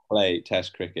 Not play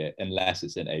Test cricket unless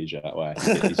it's in Asia, where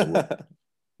he can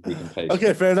play.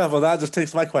 Okay, fair enough. Well, that just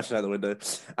takes my question out of the window.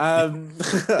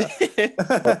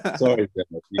 Sorry,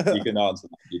 you can answer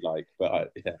that if you like,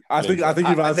 but I think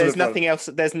you've answered. There's nothing else.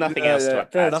 There's nothing else to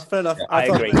add. Fair enough. Yeah, I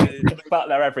agree.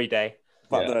 Butler every day.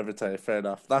 Butler every day. Fair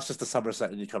enough. That's just the Somerset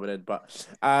when you coming in, but.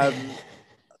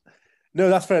 No,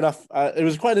 that's fair enough. It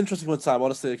was quite an interesting one, Sam,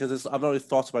 honestly, because I've not really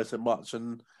thought about it much.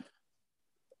 And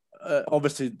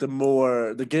obviously,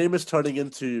 the game is turning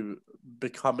into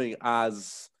becoming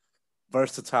as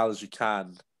versatile as you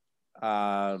can.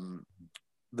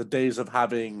 The days of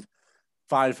having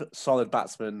 5 solid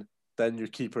batsmen, then your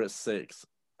keeper at 6,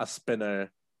 a spinner,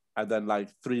 and then like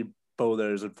 3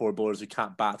 bowlers and 4 bowlers who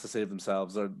can't bat to save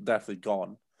themselves are definitely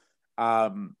gone.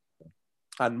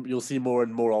 And you'll see more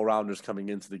and more all-rounders coming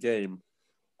into the game.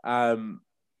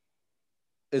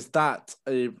 Is that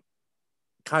a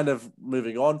kind of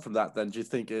moving on from that then? Do you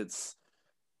think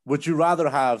would you rather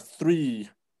have 3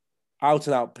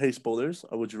 out-and-out pace bowlers,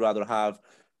 or would you rather have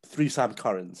 3 Sam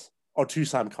Currans, or 2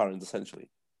 Sam Currans,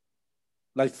 essentially?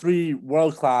 Like 3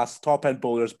 world-class top-end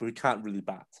bowlers, but who can't really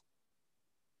bat.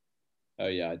 Oh,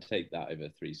 yeah, I'd take that over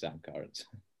 3 Sam Currans.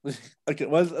 Okay,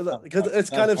 well, because it's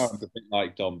kind of a bit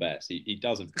like Dom Betts. He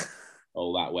doesn't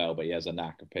bowl that well, but he has a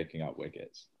knack of picking up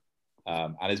wickets.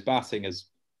 And his batting has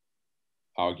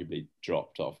arguably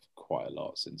dropped off quite a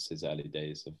lot since his early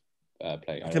days of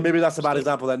playing. Okay, maybe that's a bad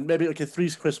example then. Maybe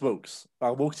 3's Chris Woakes.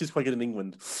 Woakes is quite good in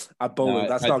England at bowling.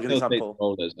 That's not a good example.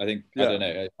 Bowlers. I think I don't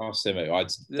know. Ask Simo.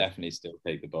 I'd definitely still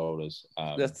take the bowlers.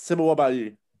 Simo, what about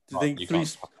you? Do you think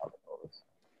 3's?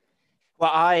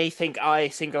 Well, I think I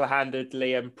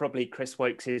single-handedly am probably Chris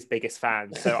Woakes' biggest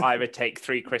fan, so I would take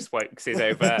 3 Chris Woakeses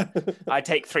over. I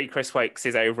take 3 Chris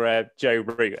Woakeses over a Joe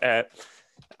Root, a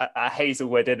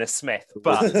Hazelwood, and a Smith.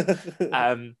 But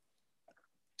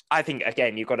I think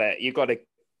again you got to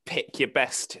pick your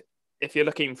best. If you're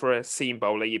looking for a seam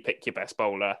bowler, you pick your best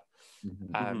bowler.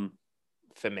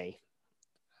 For me,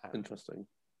 interesting,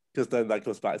 because then that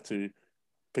goes back to.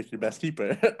 Pick your best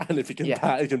keeper, and if you can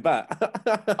bat, you can bat.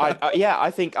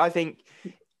 I think.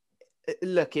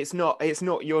 Look, it's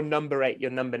not your number 8,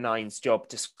 your number 9's job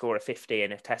to score a 50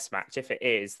 in a Test match. If it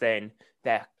is, then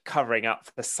they're covering up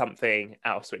for something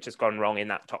else which has gone wrong in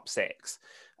that top 6.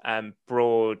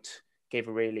 Broad gave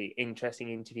a really interesting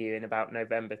interview in about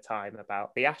November time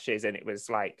about the Ashes, and it was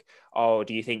like, oh,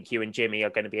 do you think you and Jimmy are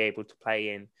going to be able to play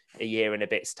in a year and a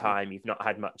bit's time? You've not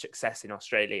had much success in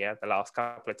Australia the last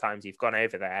couple of times you've gone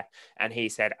over there. And he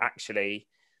said, actually,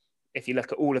 if you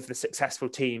look at all of the successful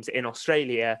teams in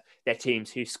Australia, they're teams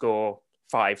who score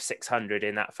 500-600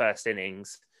 in that first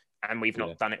innings, and we've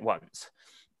not done it once.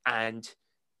 And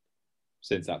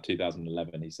since that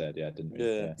 2011, he said, didn't we?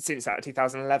 Yeah. Since that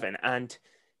 2011, and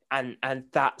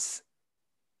that's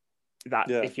that.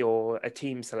 Yeah. If you're a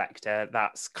team selector,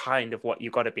 that's kind of what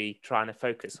you got to be trying to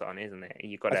focus on, isn't it?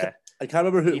 You got to. I can't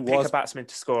remember who it was. Pick a batsman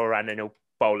to score around and a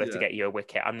bowler to get you a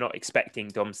wicket. I'm not expecting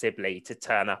Dom Sibley to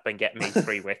turn up and get me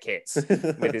 3 wickets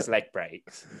with his leg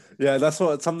breaks. Yeah, that's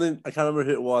something I can't remember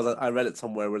who it was. I read it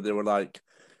somewhere where they were like,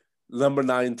 number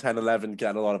 9, 10, 11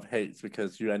 getting a lot of hate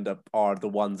because you end up are the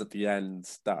ones at the end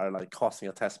that are like costing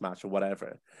a Test match or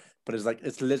whatever. But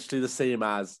it's literally the same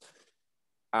as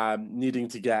needing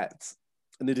to get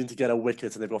a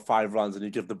wicket and they've got 5 runs and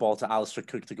you give the ball to Alistair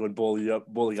Cook to go and bowl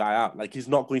a guy out. Like, he's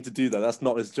not going to do that. That's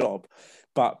not his job.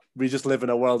 But we just live in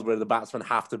a world where the batsmen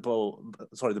have to bowl.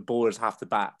 Sorry, the bowlers have to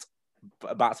bat.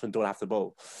 Batsmen don't have to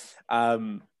bowl.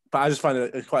 But I just find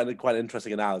it quite an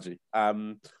interesting analogy.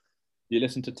 You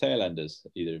listen to Tailenders,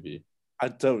 either of you? I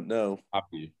don't know. Have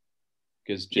you?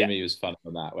 Because Jimmy was funny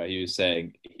on that, where he was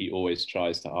saying he always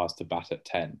tries to ask to bat at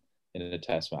 10 in a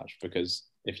Test match, because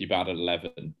if you bat at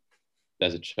 11,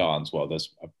 there's a chance,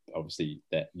 there's obviously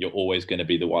that you're always going to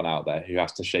be the one out there who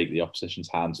has to shake the opposition's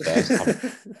hands first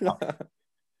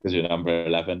because you're number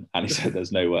 11. And he said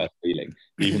there's no worse feeling,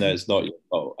 even though it's not your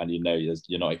fault and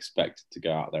you're not expected to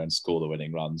go out there and score the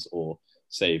winning runs or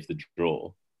save the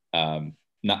draw.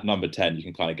 Number 10, you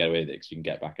can kind of get away with it because you can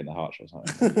get back in the Hearts or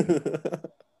something.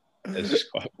 It's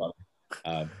just quite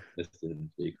funny. This didn't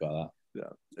speak about that.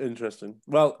 Yeah, Interesting.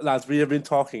 Well, lads, we have been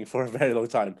talking for a very long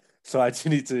time, so I do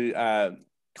need to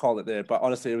call it there. But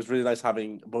honestly, it was really nice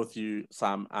having both you,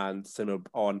 Sam and Simo,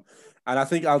 on. And I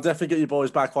think I'll definitely get you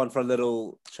boys back on for a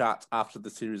little chat after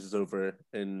the series is over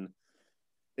in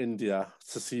India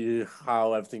to see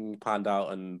how everything panned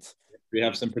out. And we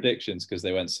have some predictions because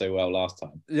they went so well last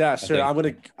time. Yeah, sure. I'm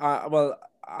going to...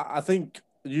 I think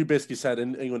you basically said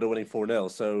England are winning 4-0.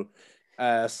 So,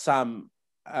 Sam...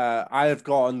 I have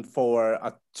gone for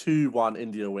a 2-1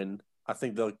 India win. I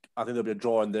think there'll be a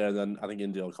draw in there, and then I think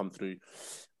India will come through.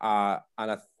 And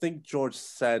I think George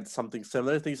said something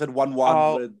similar. I think he said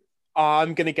 1-1.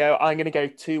 I'm gonna go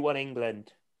 2-1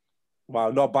 England. Wow,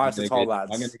 not biased at all,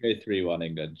 lads. I'm going to go 3-1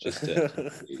 England. Just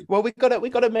to... Well, we've got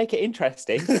to make it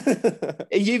interesting.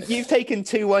 You've taken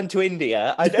 2-1 to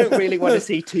India. I don't really want to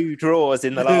see 2 draws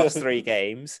in the last 3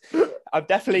 games. I'm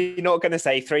definitely not going to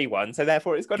say 3-1, so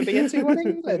therefore it's got to be a 2-1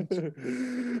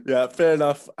 England. Yeah, fair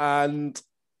enough. And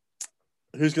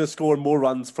who's going to score more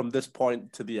runs from this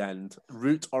point to the end,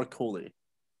 Root or Kohli?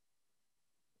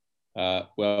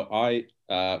 Well, I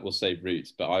will say Root,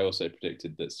 but I also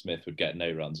predicted that Smith would get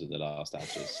no runs in the last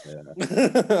Ashes. So,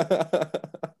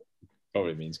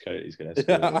 probably means Kohli's going to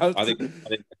score. Yeah,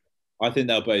 I think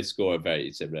they'll both score a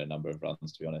very similar number of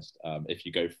runs. To be honest, if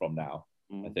you go from now,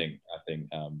 I think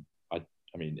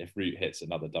I mean, if Root hits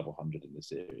another double 100 in the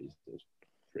series, it's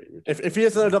pretty ridiculous. If he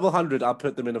hits another double 100, I'll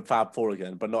put them in a Fab 4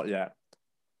 again, but not yet.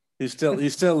 He's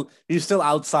still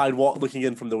outside, looking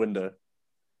in from the window.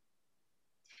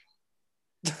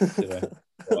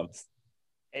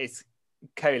 It's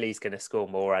Kohli's going to score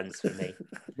more runs for me.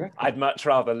 I'd much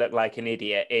rather look like an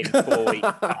idiot in 4 weeks'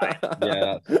 time.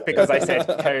 Yeah, because I said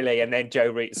Kohli and then Joe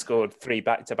Root scored 3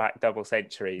 back-to-back double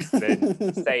centuries.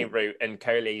 Then say Root and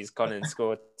Kohli's gone and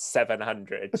scored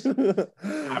 700,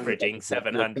 averaging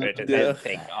 700, and then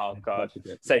think, oh god.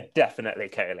 So definitely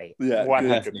Kohli. Yeah,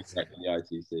 100%. The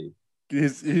ITC.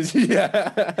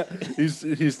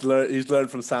 He's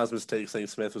learned from Sam's mistakes, saying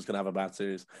Smith was going to have a bad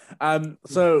series.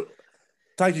 So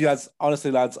thank you guys, honestly,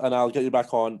 lads, and I'll get you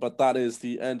back on. But that is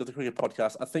the end of the cricket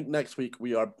podcast. I think next week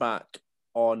we are back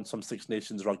on some Six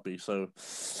Nations rugby, so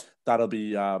that'll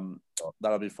be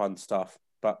fun stuff.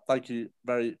 But thank you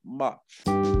very much.